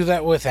only do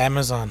that with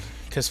Amazon,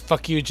 because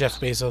fuck you,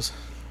 Jeff Bezos.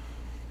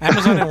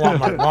 Amazon and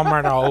Walmart.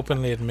 Walmart, I'll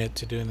openly admit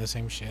to doing the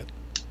same shit.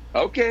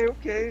 Okay,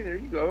 there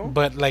you go.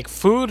 But like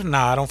food,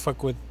 I don't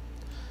fuck with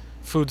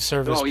food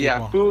service people.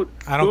 Yeah, food.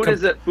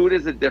 Food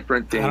is a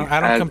different thing. I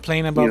don't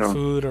complain about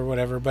food or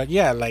whatever, but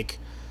yeah, like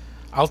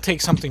I'll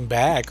take something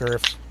back, or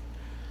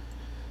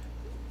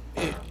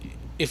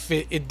if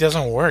it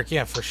doesn't work,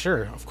 yeah, for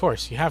sure, of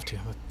course, you have to.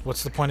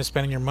 What's the point of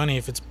spending your money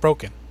if it's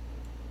broken?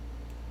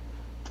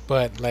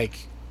 But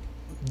like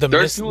the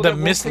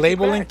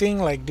mislabeling thing,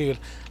 like, dude,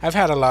 I've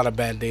had a lot of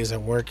bad days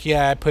at work.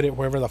 Yeah, I put it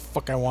wherever the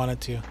fuck I wanted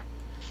to.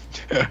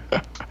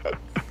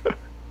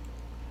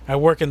 I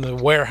work in the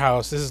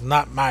warehouse. This is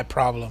not my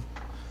problem.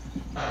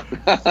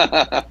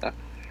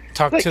 It's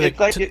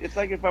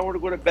like if I were to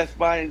go to Best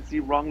Buy and see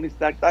wrongly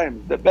stacked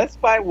items. The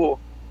Best Buy will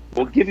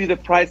give you the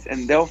price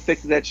and they'll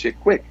fix that shit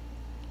quick.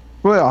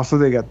 Well, also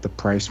they got the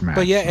price match.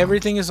 But yeah,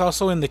 everything is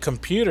also in the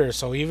computer,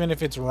 so even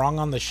if it's wrong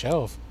on the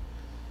shelf,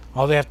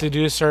 all they have to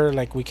do is, sir,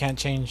 like, we can't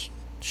change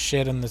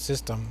shit in the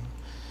system.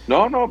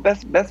 No,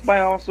 Best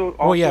Buy also.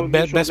 Oh yeah,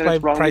 Best Buy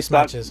price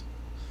matches.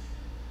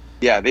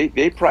 Yeah,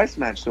 they price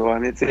match. So I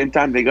mean, at the same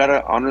time, they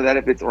gotta honor that.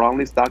 If it's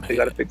wrongly stocked, they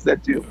gotta fix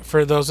that too.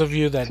 For those of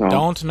you that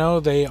don't know,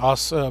 they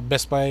also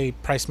Best Buy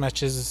price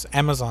matches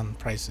Amazon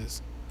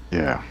prices.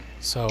 Yeah.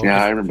 So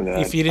yeah, I remember that.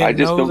 If you didn't I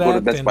just know don't go to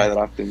that, Best Buy that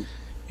often.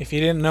 If you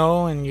didn't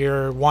know and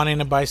you're wanting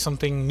to buy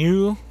something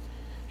new,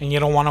 and you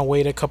don't want to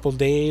wait a couple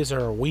days or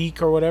a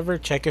week or whatever,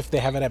 check if they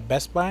have it at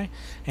Best Buy,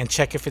 and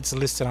check if it's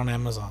listed on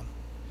Amazon.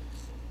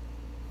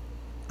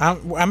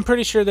 I'm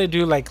pretty sure they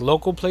do like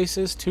local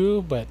places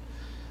too, but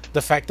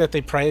the fact that they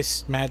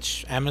price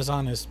match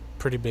Amazon is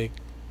pretty big.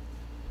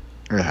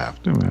 They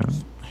have to, man.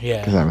 Yeah.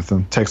 Because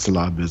Amazon takes a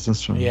lot of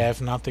business from them. Yeah,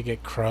 if not, they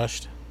get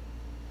crushed.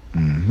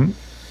 Mm-hmm.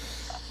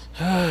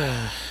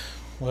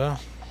 Well,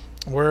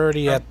 we're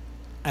already at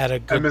a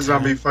good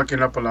Amazon time. be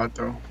fucking up a lot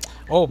though.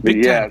 Oh,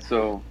 big time.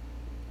 So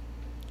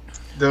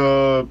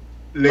the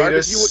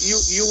latest.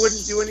 Marcus, you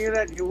wouldn't do any of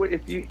that. You would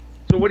if you.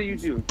 So what do you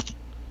do?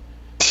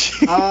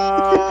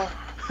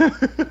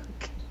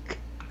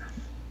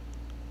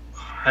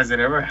 Has it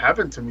ever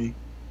happened to me?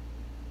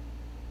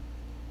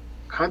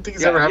 I don't think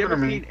it's ever happened to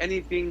me. Seen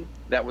anything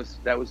that was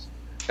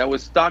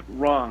stocked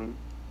wrong,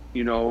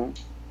 you know?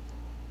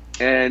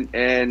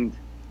 And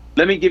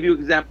let me give you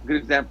a good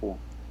example.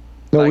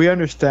 No, like, we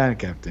understand,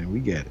 Captain. We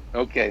get it.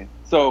 Okay,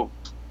 so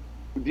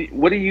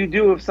what do you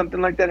do if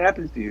something like that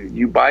happens to you?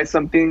 You buy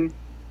something,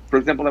 for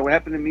example, like what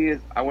happened to me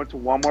is I went to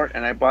Walmart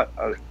and I bought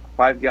a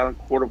 5-gallon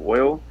quart of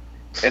oil,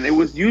 and it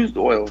was used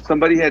oil.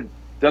 Somebody had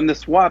done the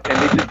swap and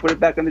they just put it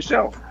back on the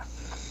shelf.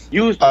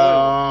 Used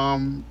oil.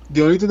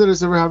 The only thing that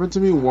has ever happened to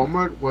me in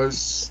Walmart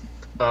was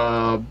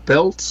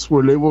belts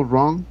were labeled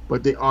wrong,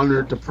 but they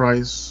honored the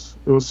price.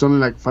 It was something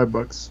like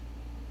 $5.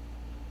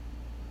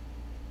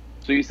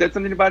 So you said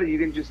something about it. You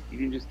didn't just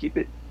keep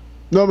it.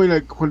 No, I mean,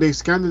 like when they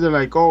scanned it, they're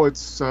like, "Oh,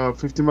 it's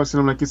 $15," and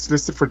I'm like, "It's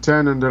listed for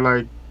 10," and they're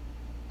like,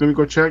 "Let me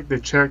go check." They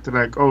checked, they're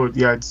like, "Oh,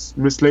 yeah, it's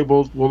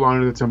mislabeled. We'll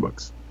honor the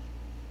 $10."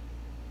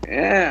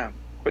 Yeah,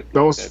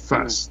 that was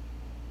fast.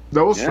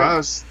 That was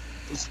fast.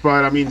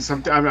 But I mean, I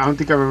don't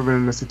think I've ever been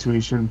in a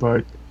situation,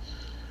 but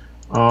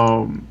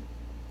I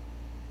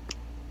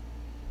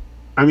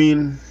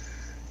mean,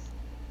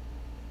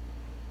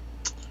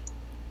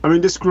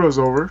 this screw is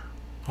over.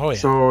 Oh yeah.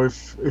 So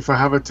if I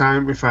have a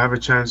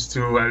chance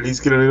to at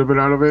least get a little bit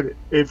out of it,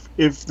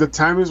 if the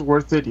time is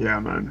worth it, yeah,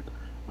 man.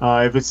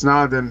 If it's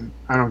not, then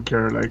I don't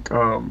care. Like,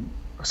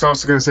 so I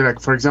was gonna say, like,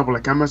 for example,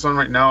 like Amazon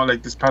right now,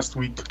 like this past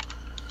week,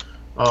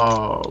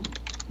 the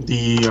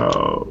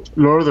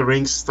Lord of the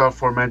Rings stuff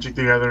for Magic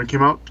the Gathering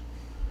came out.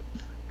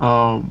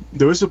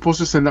 They were supposed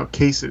to send out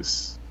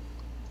cases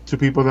to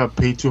people that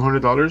paid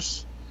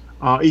 $200.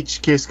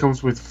 Each case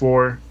comes with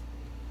 4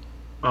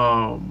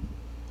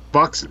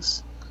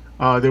 boxes.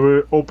 They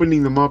were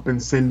opening them up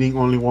and sending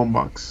only one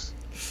box.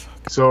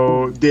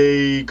 So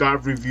they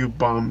got review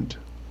bombed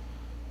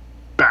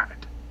bad.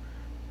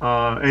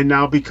 And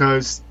now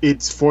because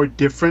it's 4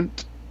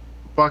 different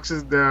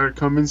boxes that are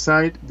come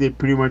inside, they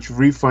pretty much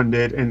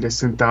refunded and they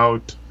sent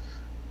out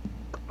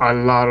a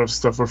lot of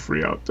stuff for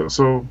free out there.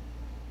 So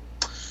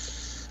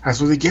that's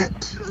what they get.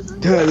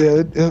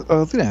 Yeah, I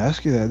was gonna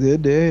ask you that the other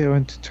day. I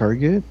went to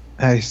Target.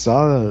 I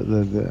saw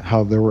the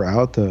how they were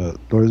out the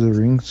Lord of the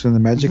Rings and the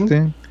Magic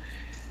thing.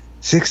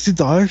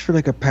 $60 for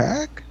like a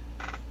pack?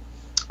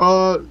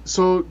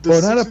 So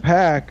Well, not a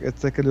pack.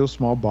 It's like a little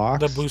small box.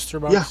 The booster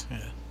box. Yeah.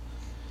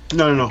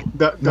 No.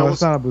 That No, was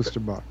it's not a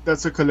booster box.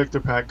 that's a collector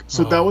pack.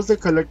 So Oh. that was the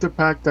collector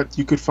pack that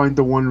you could find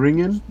the One Ring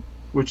in,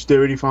 which they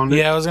already found it.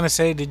 Yeah, I was gonna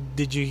say,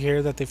 did you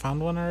hear that they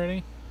found one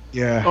already?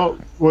 Yeah. Oh,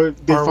 well,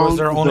 they Or was found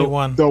there only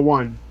one? The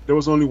one. There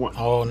was only one.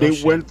 Oh no They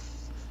shit.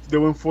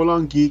 went full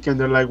on geek, and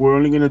they're like, we're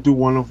only gonna do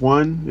one of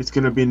one. It's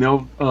gonna be an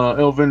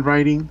Elven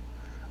writing.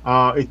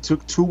 It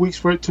took 2 weeks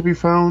for it to be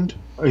found.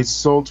 It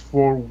sold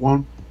for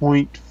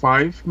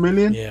 1.5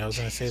 million. Yeah, I was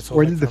gonna say. It's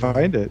Where did they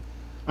find it?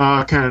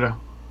 Canada.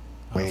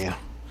 Man.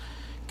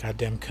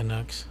 Goddamn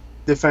Canucks.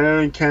 They found it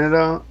in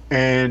Canada,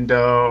 and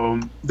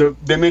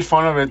they made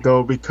fun of it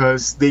though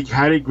because they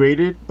had it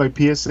graded by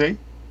PSA.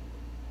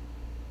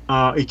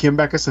 It came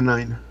back as a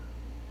 9.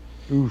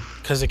 Oof.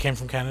 Because it came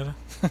from Canada.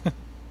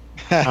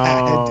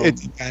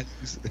 It's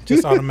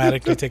Just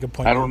automatically take a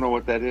point. I don't know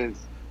what that is.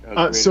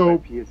 So-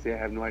 Graded by PSA, I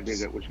have no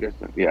idea what you guys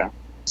think. Yeah.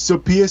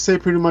 So PSA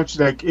pretty much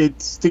like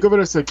it's think of it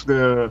as like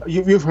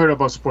you've heard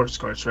about sports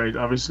cards, right?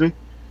 Obviously.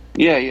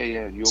 Yeah.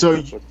 You So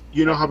open up with-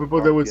 you know how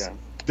people that would Yeah.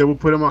 they will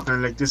put them on kind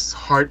of like this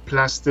hard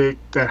plastic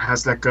that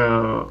has like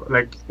a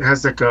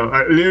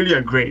literally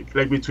a grade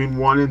like between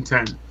 1 and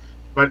 10,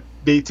 but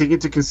they take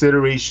into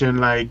consideration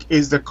like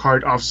is the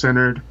card off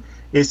centered,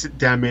 is it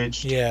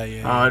damaged,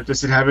 Yeah.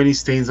 does it have any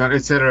stains on it,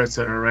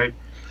 etc., right?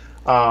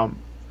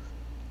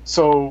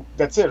 So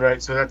that's it,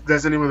 right? So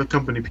that's the name of the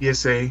company,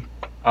 PSA.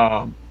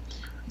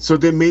 So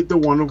they made the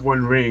one of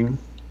one ring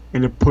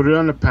and they put it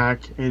on a pack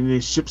and they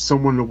shipped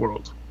someone the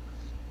world.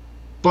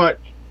 But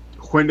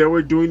when they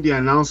were doing the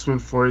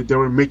announcement for it, they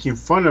were making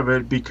fun of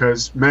it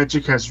because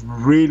Magic has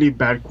really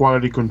bad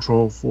quality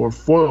control for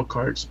foil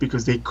cards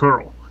because they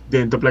curl.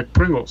 They end up like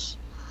Pringles.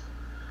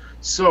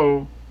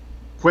 So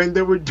when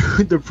they were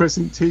doing the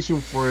presentation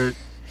for it,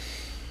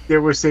 they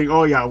were saying,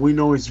 "Oh yeah, we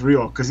know it's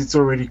real because it's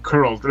already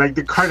curled. Like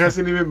the card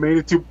hasn't even made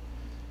it to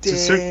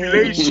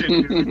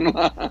circulation."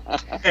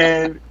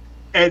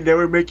 And they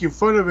were making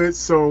fun of it.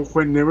 So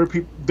whenever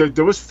people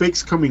there was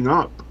fakes coming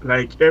up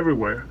like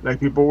everywhere, like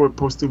people were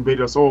posting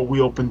videos. Oh, we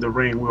opened the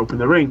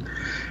ring,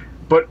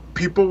 but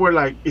people were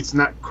like, "It's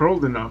not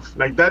curled enough."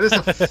 Like that is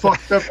a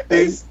fucked up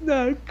thing. It's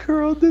not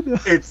curled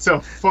enough. It's a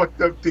fucked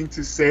up thing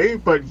to say,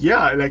 but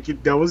yeah, like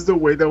that was the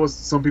way that was.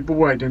 Some people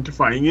were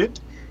identifying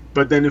it,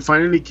 but then it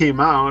finally came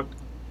out,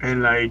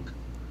 and like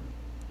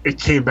it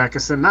came back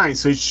as a 9.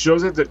 So it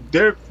shows that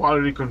their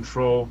quality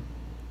control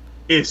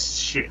is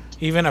shit.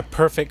 Even a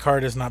perfect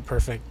card is not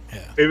perfect. Yeah.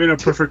 Even a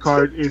perfect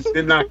card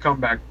did not come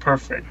back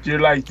perfect. You're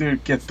like,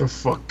 dude, get the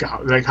fuck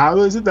out. Like, how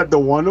is it that the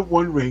one of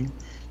one ring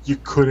you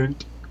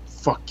couldn't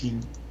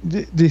fucking?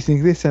 Do you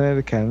think they sent it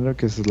to Canada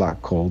because it's a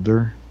lot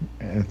colder,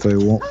 and so it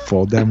won't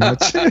fold that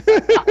much?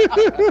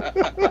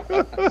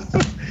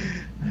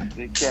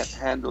 They can't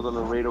handle the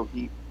Laredo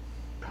heat.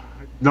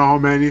 No,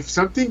 man. If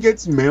something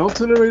gets mailed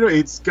to Laredo,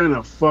 it's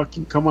gonna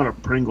fucking come on a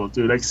Pringle,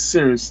 dude. Like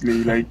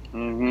seriously, like.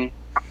 Mm-hmm.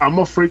 I'm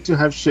afraid to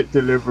have shit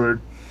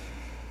delivered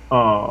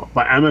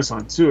by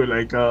Amazon too.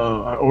 Like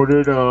I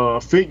ordered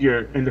a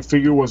figure and the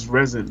figure was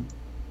resin.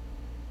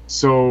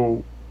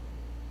 So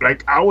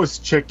like I was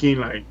checking,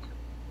 like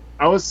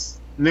I was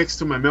next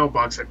to my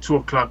mailbox at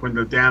 2:00 when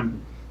the damn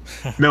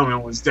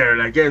mailman was there.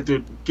 Like, yeah,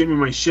 dude, give me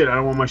my shit. I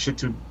don't want my shit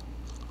to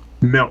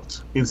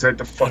melt inside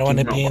the I fucking don't want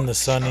to be in the mailbox.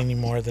 sun any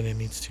more than it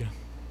needs to.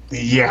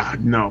 Yeah,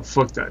 no,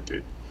 fuck that,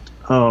 dude.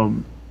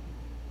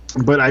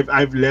 But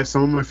I've left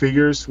some of my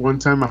figures one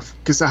time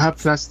because I have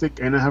plastic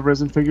and I have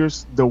resin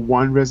figures. The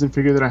one resin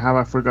figure that I have,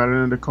 I forgot it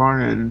in the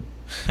car and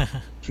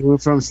flew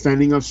from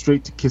standing up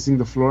straight to kissing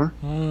the floor.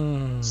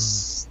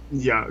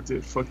 Yeah,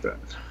 dude, fuck that.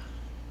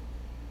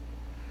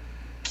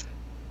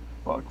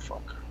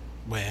 Fuck.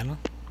 Bueno.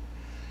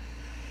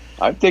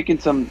 I've taken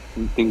some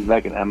things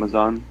back at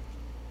Amazon.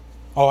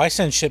 Oh, I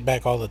send shit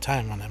back all the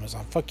time on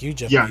Amazon. Fuck you,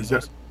 Jeff Yeah,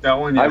 Bezos. that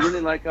one. I Yeah.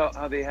 really like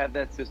how they have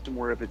that system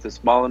where if it's a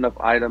small enough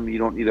item, you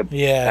don't need to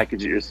Yeah.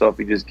 package it yourself.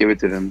 You just give it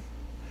to them.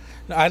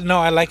 I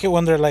like it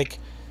when they're like,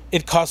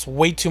 it costs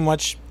way too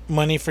much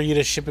money for you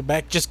to ship it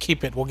back. Just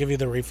keep it. We'll give you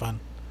the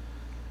refund.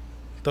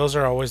 Those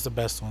are always the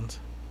best ones.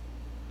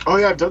 Oh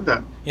yeah, I've done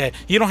that. Yeah,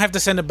 you don't have to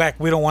send it back.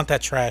 We don't want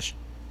that trash.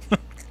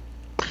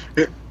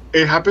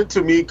 It happened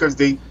to me because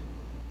they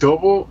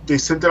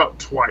sent it out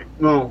twice.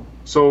 No,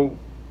 so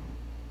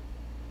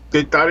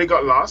they thought it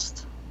got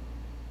lost.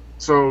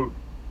 So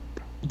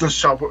the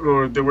shop,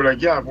 or they were like,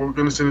 "Yeah, we're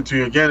gonna send it to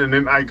you again." And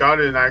then I got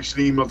it, and I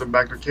actually emailed them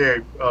back, "Okay,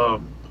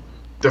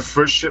 the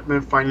first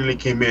shipment finally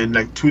came in,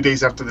 like 2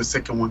 days after the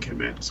second one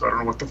came in. So I don't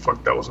know what the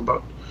fuck that was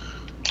about.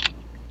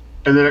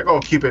 And they're like, "Oh,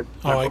 keep it."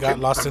 Oh, Like, I got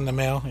okay. lost in the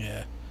mail.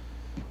 Yeah,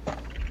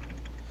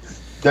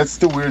 That's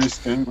the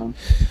weirdest thing, man.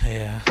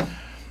 yeah.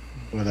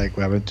 Well, like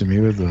what happened to me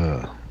with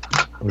the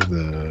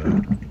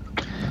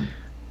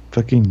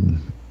fucking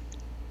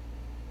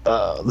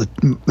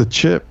the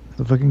chip,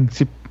 the fucking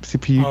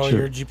CPU Oh, chip.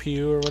 your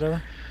GPU or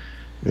whatever.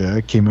 Yeah,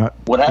 it came out.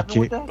 What it happened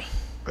with came-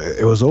 that?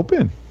 It was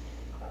open.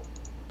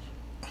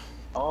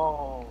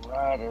 Oh,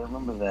 right. I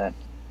remember that.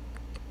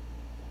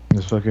 It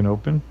was fucking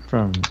open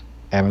from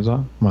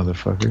Amazon,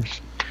 motherfuckers.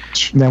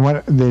 And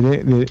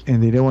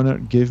they didn't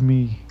want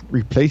to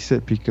replace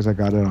it because I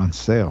got it on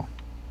sale.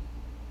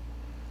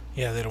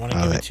 Yeah, they don't want to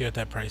give it to you at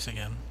that price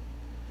again.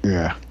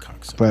 Yeah,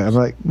 Cocksuckers. but I'm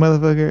like,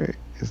 motherfucker,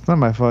 it's not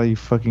my fault you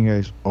fucking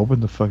guys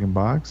opened the fucking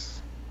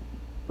box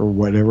or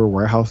whatever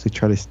warehouse they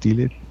try to steal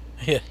it.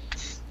 Yeah.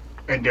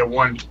 And they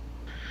want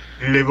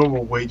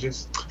livable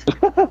wages.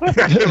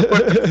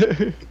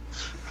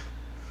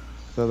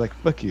 So like,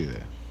 fuck you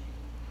then.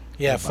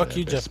 Yeah, I'll fuck buy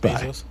you, that Jeff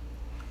Best Buy. Bezos.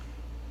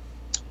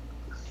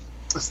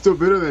 It's still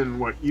better than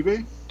what,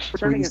 eBay? We're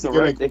trying to get the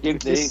You're right. like, They gave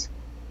they.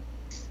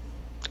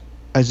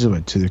 I just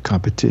went to the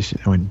competition.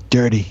 I went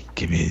dirty.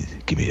 Give me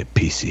a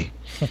PC.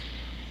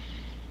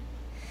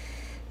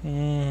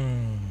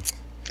 Mm.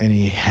 And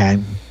he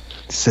hand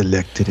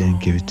selected it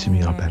and give it to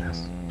me all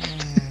badass.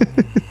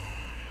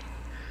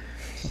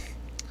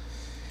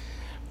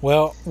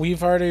 Well,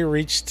 we've already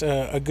reached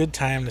a good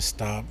time to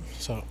stop,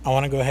 so I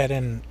want to go ahead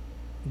and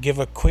give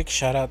a quick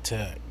shout out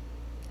to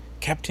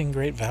Captain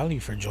Great Value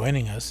for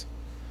joining us.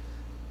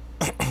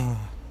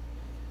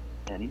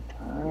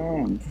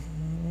 Anytime.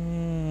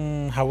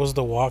 How was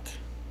the walk?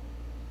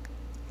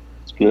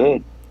 It's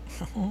good.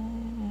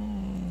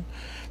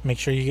 Make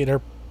sure you get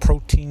our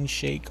protein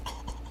shake.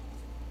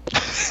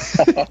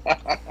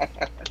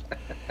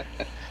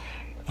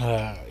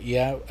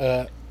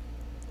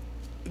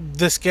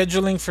 The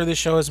scheduling for the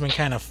show has been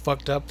kind of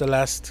fucked up the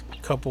last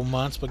couple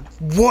months, but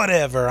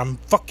whatever. I'm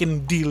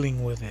fucking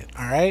dealing with it.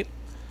 All right.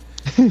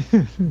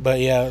 But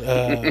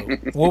yeah,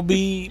 we'll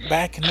be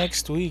back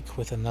next week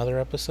with another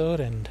episode,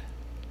 and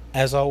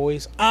as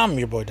always, I'm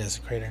your boy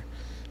Desecrator.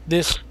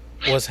 This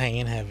was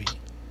Hanging Heavy.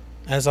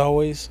 As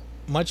always,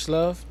 much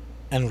love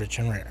and rich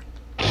and rare.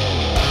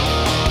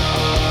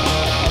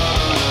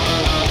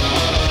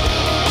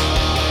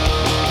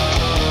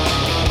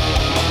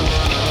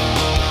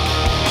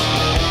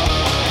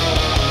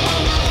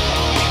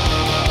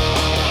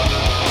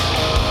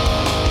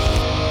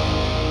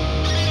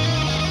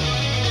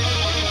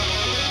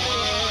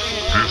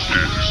 This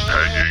is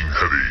Hanging